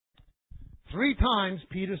 3 times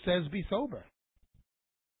Peter says, be sober.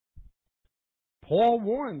 Paul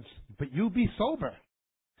warns, but you be sober.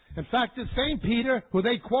 In fact, the same Peter, who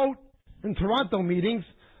they quote in Toronto meetings,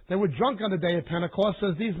 they were drunk on the day of Pentecost,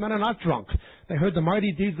 says these men are not drunk. They heard the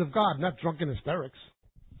mighty deeds of God, not drunken hysterics.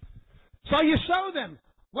 So you show them,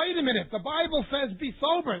 wait a minute, the Bible says be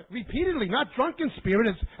sober, repeatedly, not drunk in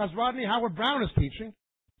spirit, as Rodney Howard Brown is teaching.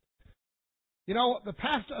 You know, the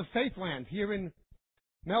pastor of Faithland here in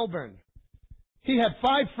Melbourne, he had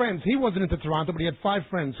 5 friends. He wasn't into Toronto, but he had 5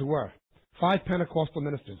 friends who were 5 Pentecostal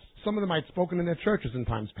ministers. Some of them I'd spoken in their churches in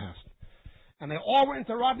times past. And they all were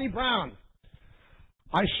into Rodney Brown.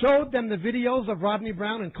 I showed them the videos of Rodney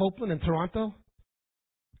Brown in Copeland and Toronto.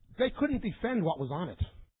 They couldn't defend what was on it.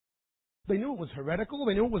 They knew it was heretical.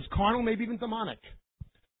 They knew it was carnal, maybe even demonic.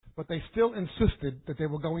 But they still insisted that they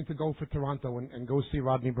were going to go for Toronto and go see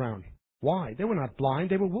Rodney Brown. Why? They were not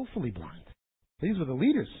blind. They were willfully blind. These were the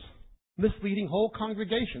leaders, misleading whole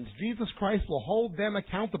congregations. Jesus Christ will hold them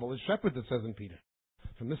accountable, as shepherd, it says in Peter,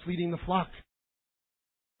 for misleading the flock.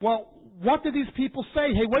 Well, what did these people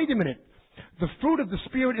say? Hey, wait a minute. The fruit of the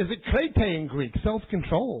Spirit is ekrete in Greek,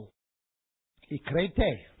 self-control.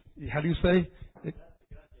 Ekrete. How do you say?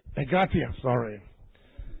 Egratia, sorry.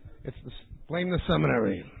 Blame the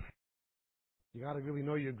seminary. You got to really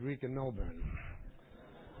know your Greek in Melbourne.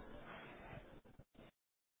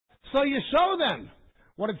 So you show them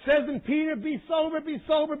what it says in Peter, be sober, be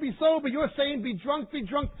sober, be sober. You're saying be drunk, be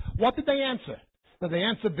drunk. What did they answer? Did they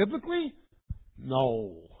answer biblically?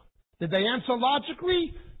 No. Did they answer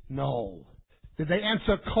logically? No. Did they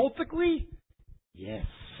answer cultically? Yes.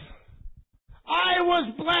 I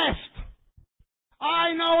was blessed.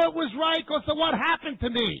 I know it was right because of what happened to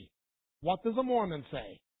me. What does a Mormon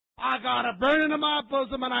say? I got a burning in my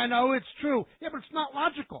bosom and I know it's true. Yeah, but it's not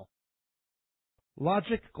logical.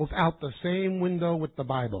 Logic goes out the same window with the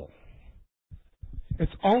Bible.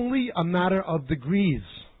 It's only a matter of degrees.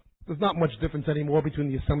 There's not much difference anymore between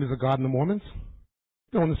the Assemblies of God and the Mormons.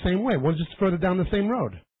 They're in the same way. One's just further down the same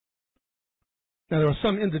road. Now, there are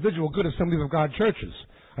some individual good Assemblies of God churches.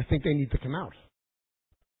 I think they need to come out,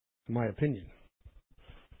 in my opinion.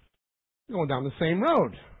 They're going down the same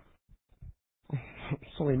road.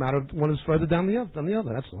 It's only a matter of one is further down than the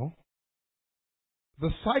other, that's all. The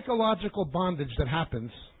psychological bondage that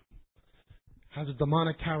happens has a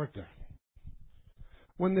demonic character.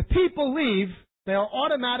 When the people leave, they are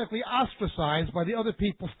automatically ostracized by the other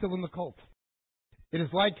people still in the cult. It is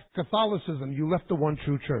like Catholicism. You left the one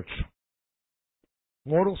true church.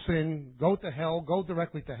 Mortal sin, go to hell, go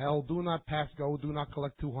directly to hell, do not pass go, do not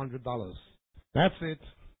collect $200. That's it.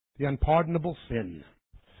 The unpardonable sin.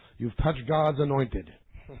 You've touched God's anointed.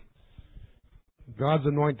 God's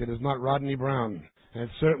anointed is not Rodney Brown, and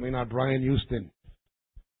it's certainly not Brian Houston.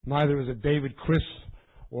 Neither is it David Chris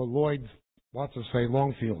or Lloyd,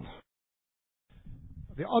 Longfield.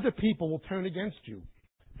 The other people will turn against you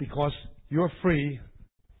because you're free.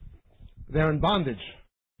 They're in bondage.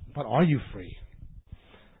 But are you free?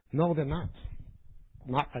 No, they're not.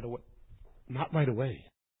 Not right away. Not right away.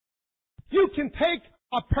 You can take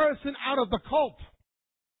a person out of the cult,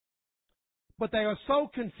 but they are so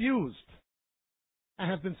confused and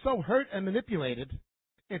have been so hurt and manipulated,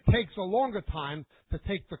 it takes a longer time to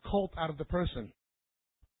take the cult out of the person.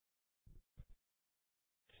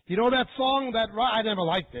 You know that song, I never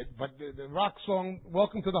liked it, but the rock song,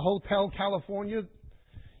 Welcome to the Hotel California?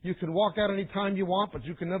 You can walk out any time you want, but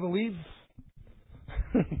you can never leave.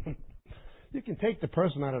 You can take the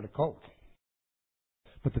person out of the cult.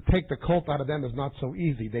 But to take the cult out of them is not so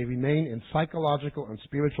easy. They remain in psychological and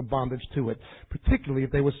spiritual bondage to it, particularly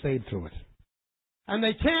if they were saved through it. And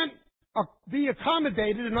they can't be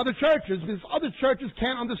accommodated in other churches because other churches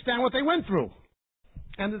can't understand what they went through.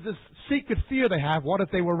 And there's this secret fear they have. What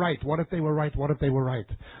if they were right? What if they were right? What if they were right?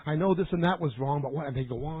 I know this and that was wrong, but what? And they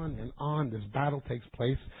go on and on. This battle takes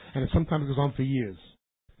place, and it sometimes goes on for years.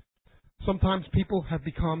 Sometimes people have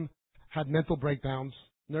had mental breakdowns,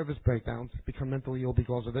 nervous breakdowns, become mentally ill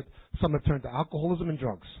because of it. Some have turned to alcoholism and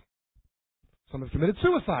drugs. Some have committed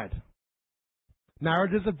suicide.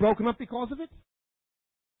 Marriages have broken up because of it.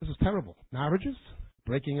 This is terrible. Marriages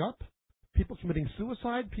breaking up. People committing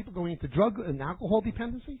suicide, people going into drug and alcohol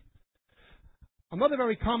dependency. Another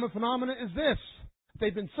very common phenomenon is this.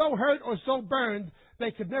 They've been so hurt or so burned,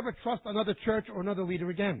 they could never trust another church or another leader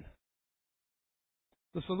again.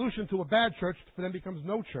 The solution to a bad church for them becomes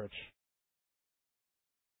no church.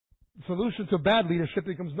 The solution to bad leadership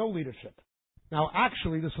becomes no leadership. Now,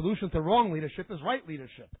 actually, the solution to wrong leadership is right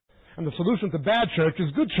leadership. And the solution to bad church is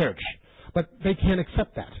good church. But they can't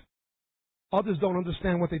accept that. Others don't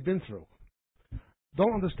understand what they've been through.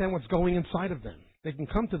 Don't understand what's going inside of them. They can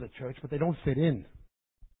come to the church, but they don't fit in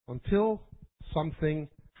until something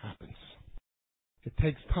happens. It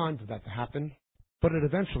takes time for that to happen, but it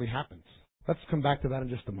eventually happens. Let's come back to that in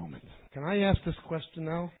just a moment. Can I ask this question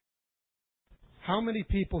now? How many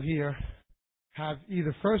people here have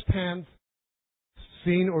either firsthand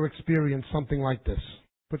seen or experienced something like this?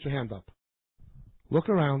 Put your hand up. Look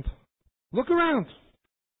around. Look around.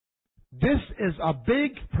 This is a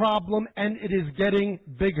big problem, and it is getting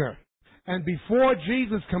bigger. And before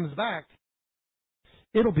Jesus comes back,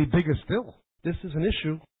 it'll be bigger still. This is an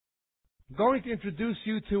issue. I'm going to introduce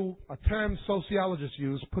you to a term sociologists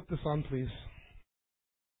use. Put this on, please.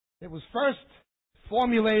 It was first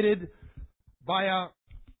formulated by a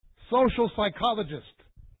social psychologist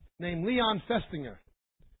named Leon Festinger.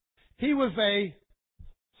 He was a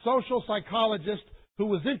social psychologist who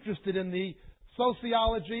was interested in the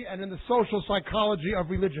sociology and in the social psychology of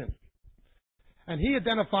religion. And he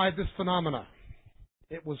identified this phenomena.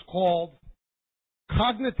 It was called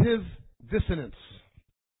cognitive dissonance.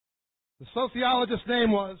 The sociologist's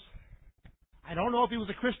name was, I don't know if he was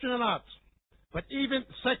a Christian or not, but even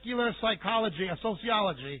secular psychology or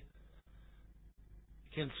sociology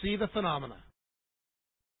can see the phenomena.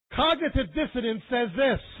 Cognitive dissonance says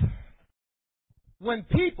this: when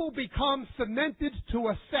people become cemented to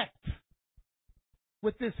a sect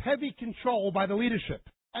with this heavy control by the leadership,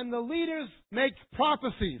 and the leaders make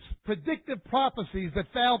prophecies, predictive prophecies that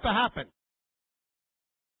fail to happen,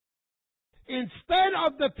 instead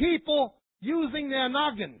of the people using their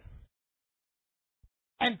noggin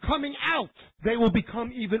and coming out, they will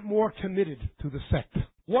become even more committed to the sect.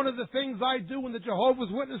 One of the things I do when the Jehovah's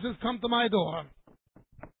Witnesses come to my door,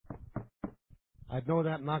 I'd know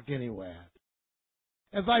that knock anywhere.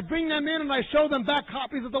 As I bring them in and I show them back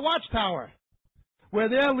copies of the Watchtower, where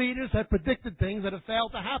their leaders have predicted things that have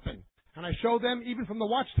failed to happen. And I show them even from the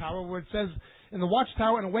Watchtower, where it says in the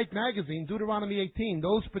Watchtower and Awake magazine, Deuteronomy 18,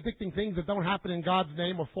 those predicting things that don't happen in God's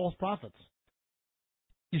name are false prophets.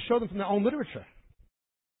 You show them from their own literature.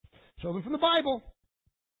 Show them from the Bible.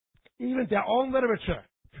 Even their own literature.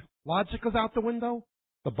 Logic goes out the window.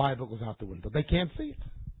 The Bible goes out the window. They can't see it.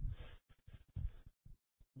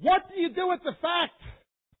 What do you do with the fact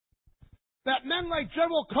that men like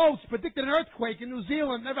General Coates predicted an earthquake in New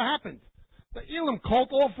Zealand? Never happened. The Elam cult,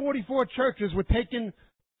 all 44 churches were taking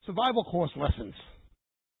survival course lessons.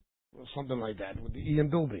 Or something like that with the Ian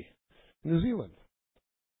Bilby, New Zealand.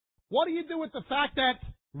 What do you do with the fact that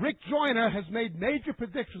Rick Joyner has made major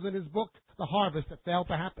predictions in his book, The Harvest, that failed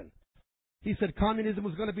to happen? He said communism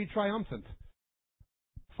was going to be triumphant.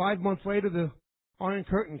 5 months later, the Iron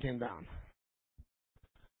Curtain came down.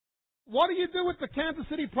 What do you do with the Kansas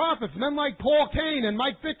City prophets, men like Paul Kane and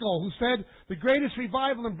Mike Bickle, who said the greatest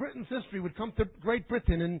revival in Britain's history would come to Great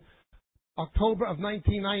Britain in October of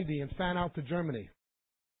 1990 and fan out to Germany?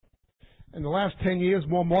 In the last 10 years,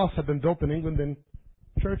 more mosques have been built in England than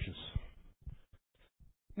churches.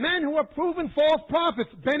 Men who are proven false prophets.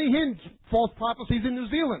 Benny Hinn, false prophecies in New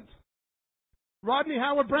Zealand. Rodney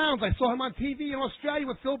Howard-Browns, I saw him on TV in Australia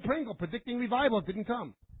with Phil Pringle predicting revival. It didn't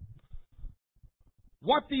come.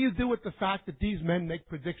 What do you do with the fact that these men make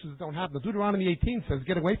predictions that don't happen? Deuteronomy 18 says,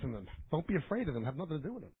 get away from them. Don't be afraid of them. Have nothing to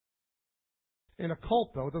do with them. In a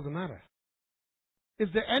cult, though, it doesn't matter. Is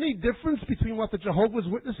there any difference between what the Jehovah's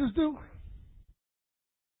Witnesses do?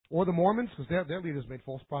 Or the Mormons? Because their leaders made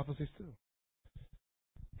false prophecies too.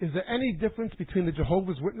 Is there any difference between the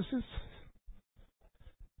Jehovah's Witnesses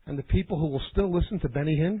and the people who will still listen to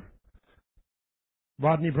Benny Hinn?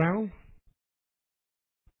 Rodney Brown?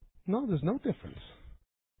 No, there's no difference.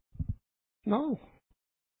 No.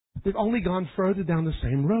 They've only gone further down the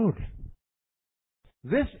same road.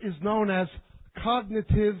 This is known as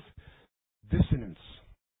cognitive dissonance.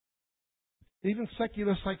 Even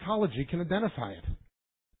secular psychology can identify it.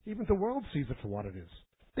 Even the world sees it for what it is.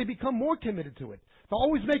 They become more committed to it. They'll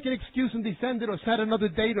always make an excuse and defend it or set another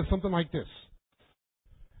date or something like this.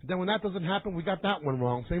 And then when that doesn't happen, we got that one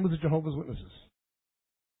wrong. Same with the Jehovah's Witnesses.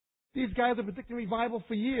 These guys are predicting revival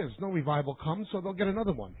for years. No revival comes, so they'll get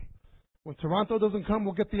another one. When Toronto doesn't come,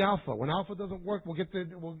 we'll get the Alpha. When Alpha doesn't work, we'll get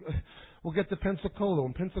the Pensacola.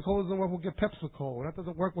 When Pensacola doesn't work, we'll get Pepsi-Cola. When that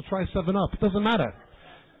doesn't work, we'll try 7-Up. It doesn't matter.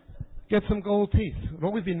 Get some gold teeth. It'll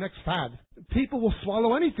always be next fad. People will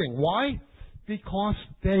swallow anything. Why? Because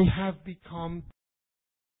they have become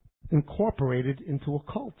incorporated into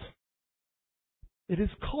a cult. It is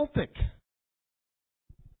cultic.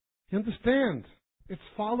 You understand? It's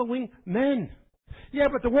following men. Yeah,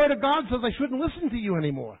 but the Word of God says I shouldn't listen to you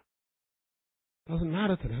anymore. Doesn't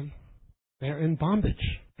matter to them. They're in bondage,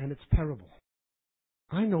 and it's terrible.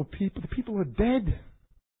 I know people, the people are dead.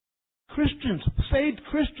 Christians, saved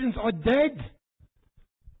Christians are dead.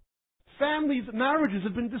 Families, marriages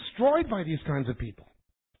have been destroyed by these kinds of people.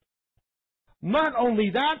 Not only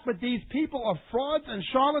that, but these people are frauds and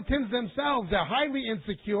charlatans themselves. They're highly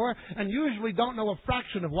insecure and usually don't know a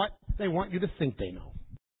fraction of what they want you to think they know.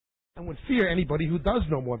 And would fear anybody who does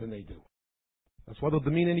know more than they do. That's why they'll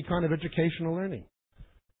demean any kind of educational learning.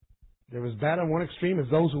 They're as bad on one extreme as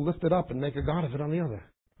those who lift it up and make a god of it on the other.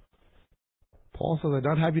 Paul says, I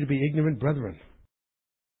don't have you to be ignorant brethren.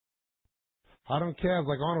 I don't care,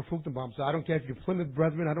 like Arnold Fruchtenbaum said, I don't care if you're Plymouth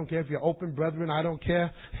brethren, I don't care if you're open brethren, I don't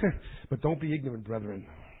care. But don't be ignorant brethren.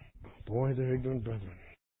 Boy, they're ignorant brethren.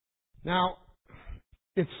 Now,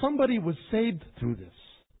 if somebody was saved through this,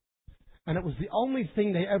 and it was the only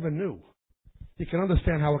thing they ever knew, you can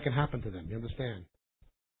understand how it can happen to them. You understand?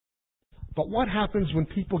 But what happens when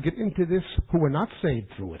people get into this who are not saved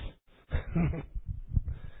through it?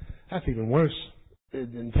 That's even worse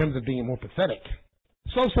in terms of being more pathetic.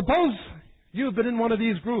 So suppose you've been in one of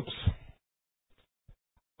these groups.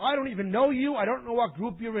 I don't even know you. I don't know what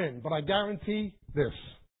group you're in. But I guarantee this.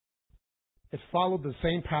 It followed the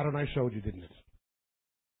same pattern I showed you, didn't it?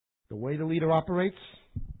 The way the leader operates,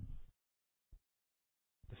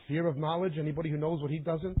 the fear of knowledge, anybody who knows what he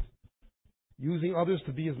doesn't, using others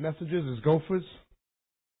to be his messengers, his gophers.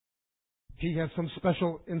 He has some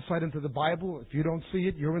special insight into the Bible. If you don't see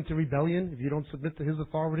it, you're into rebellion. If you don't submit to his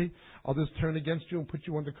authority, others turn against you and put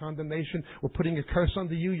you under condemnation. We're putting a curse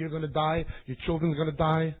under you. You're going to die. Your children are going to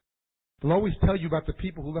die. They'll always tell you about the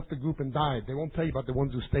people who left the group and died. They won't tell you about the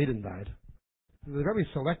ones who stayed and died. They're very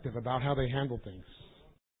selective about how they handle things.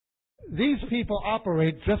 These people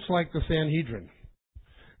operate just like the Sanhedrin.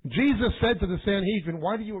 Jesus said to the Sanhedrin,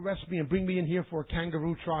 why do you arrest me and bring me in here for a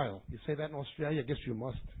kangaroo trial? You say that in Australia? I guess you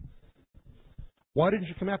must. Why didn't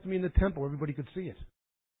you come after me in the temple where everybody could see it?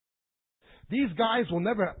 These guys will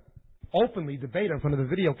never openly debate in front of the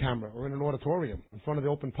video camera or in an auditorium, in front of the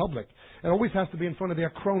open public. It always has to be in front of their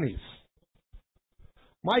cronies.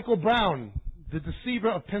 Michael Brown, the deceiver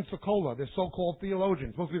of Pensacola, their so-called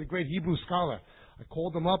theologian, supposed to be the great Hebrew scholar. I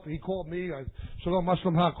called him up, he called me. Shalom,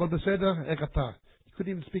 Maslam Ha, Kol Beseder, Ekata. He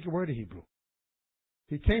couldn't even speak a word of Hebrew.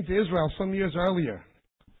 He came to Israel some years earlier.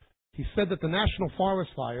 He said that the national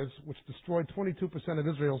forest fires, which destroyed 22% of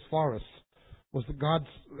Israel's forests, was the God's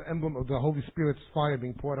emblem of the Holy Spirit's fire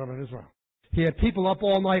being poured out on Israel. He had people up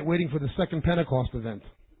all night waiting for the second Pentecost event.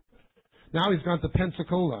 Now he's gone to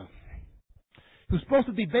Pensacola. He was supposed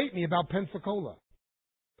to debate me about Pensacola.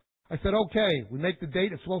 I said, okay, we make the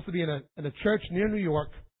date. It's supposed to be in a church near New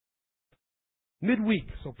York, midweek,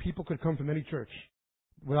 so people could come from any church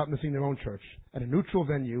without missing their own church, at a neutral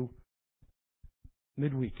venue,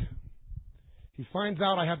 midweek. He finds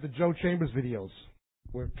out I have the Joe Chambers videos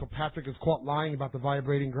where Kilpatrick is caught lying about the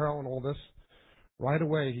vibrating girl and all this. Right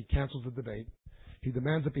away, he cancels the debate. He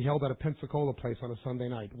demands it be held at a Pensacola place on a Sunday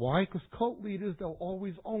night. Why? Because cult leaders, they'll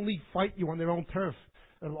always only fight you on their own turf.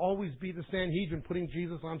 It'll always be the Sanhedrin putting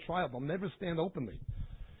Jesus on trial. They'll never stand openly.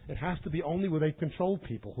 It has to be only where they control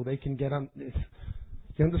people, who they can get on.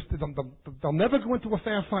 You understand? They'll never go into a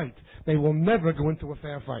fair fight. They will never go into a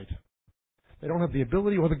fair fight. They don't have the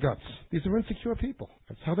ability or the guts. These are insecure people.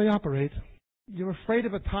 That's how they operate. You're afraid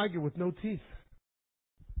of a tiger with no teeth.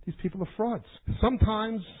 These people are frauds.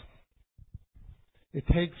 Sometimes it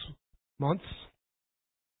takes months.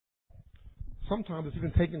 Sometimes it's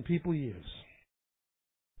even taken people years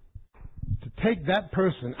to take that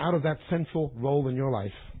person out of that central role in your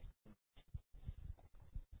life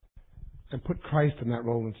and put Christ in that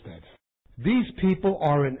role instead. These people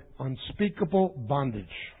are in unspeakable bondage.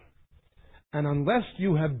 And unless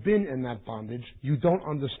you have been in that bondage, you don't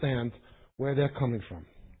understand where they're coming from.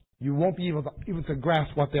 You won't be able to, even to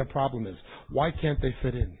grasp what their problem is. Why can't they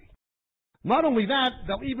fit in? Not only that,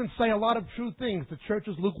 they'll even say a lot of true things. The church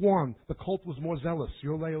is lukewarm. The cult was more zealous.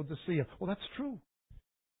 You're Laodicea. Well, that's true.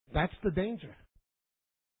 That's the danger.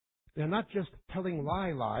 They're not just telling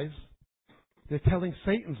lies. They're telling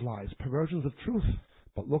Satan's lies, perversions of truth.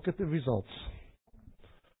 But look at the results.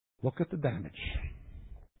 Look at the damage.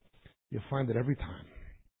 You'll find it every time.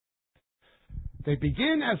 They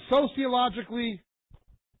begin as sociologically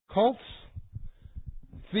cults,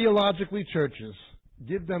 theologically churches.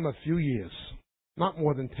 Give them a few years, not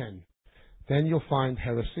more than 10. Then you'll find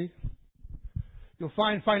heresy. You'll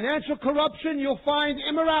find financial corruption. You'll find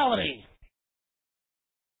immorality.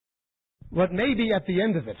 But maybe at the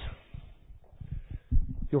end of it,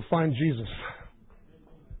 you'll find Jesus.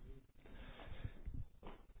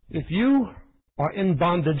 If you are in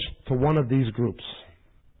bondage to one of these groups,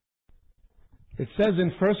 it says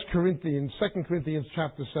in 2 Corinthians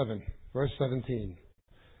chapter 7, verse 17,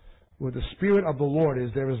 where the Spirit of the Lord is,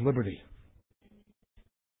 there is liberty.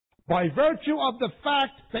 By virtue of the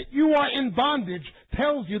fact that you are in bondage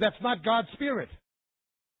tells you that's not God's Spirit.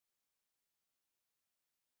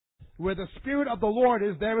 Where the Spirit of the Lord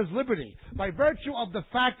is, there is liberty. By virtue of the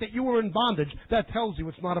fact that you are in bondage, that tells you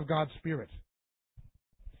it's not of God's Spirit.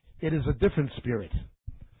 It is a different spirit.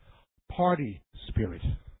 Party spirit.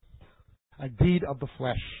 A deed of the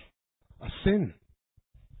flesh. A sin.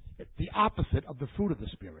 It's the opposite of the fruit of the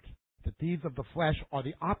Spirit. The deeds of the flesh are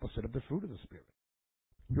the opposite of the fruit of the Spirit.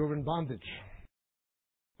 You're in bondage.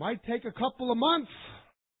 Might take a couple of months.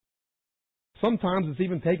 Sometimes it's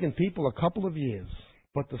even taken people a couple of years.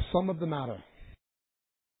 But the sum of the matter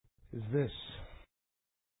is this.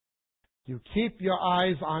 You keep your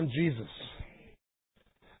eyes on Jesus.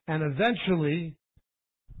 And eventually,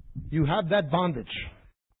 you have that bondage.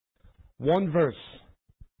 One verse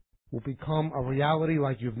will become a reality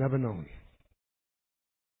like you've never known.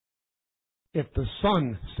 If the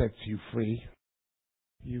Son sets you free,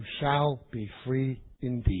 you shall be free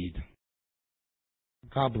indeed.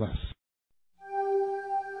 God bless.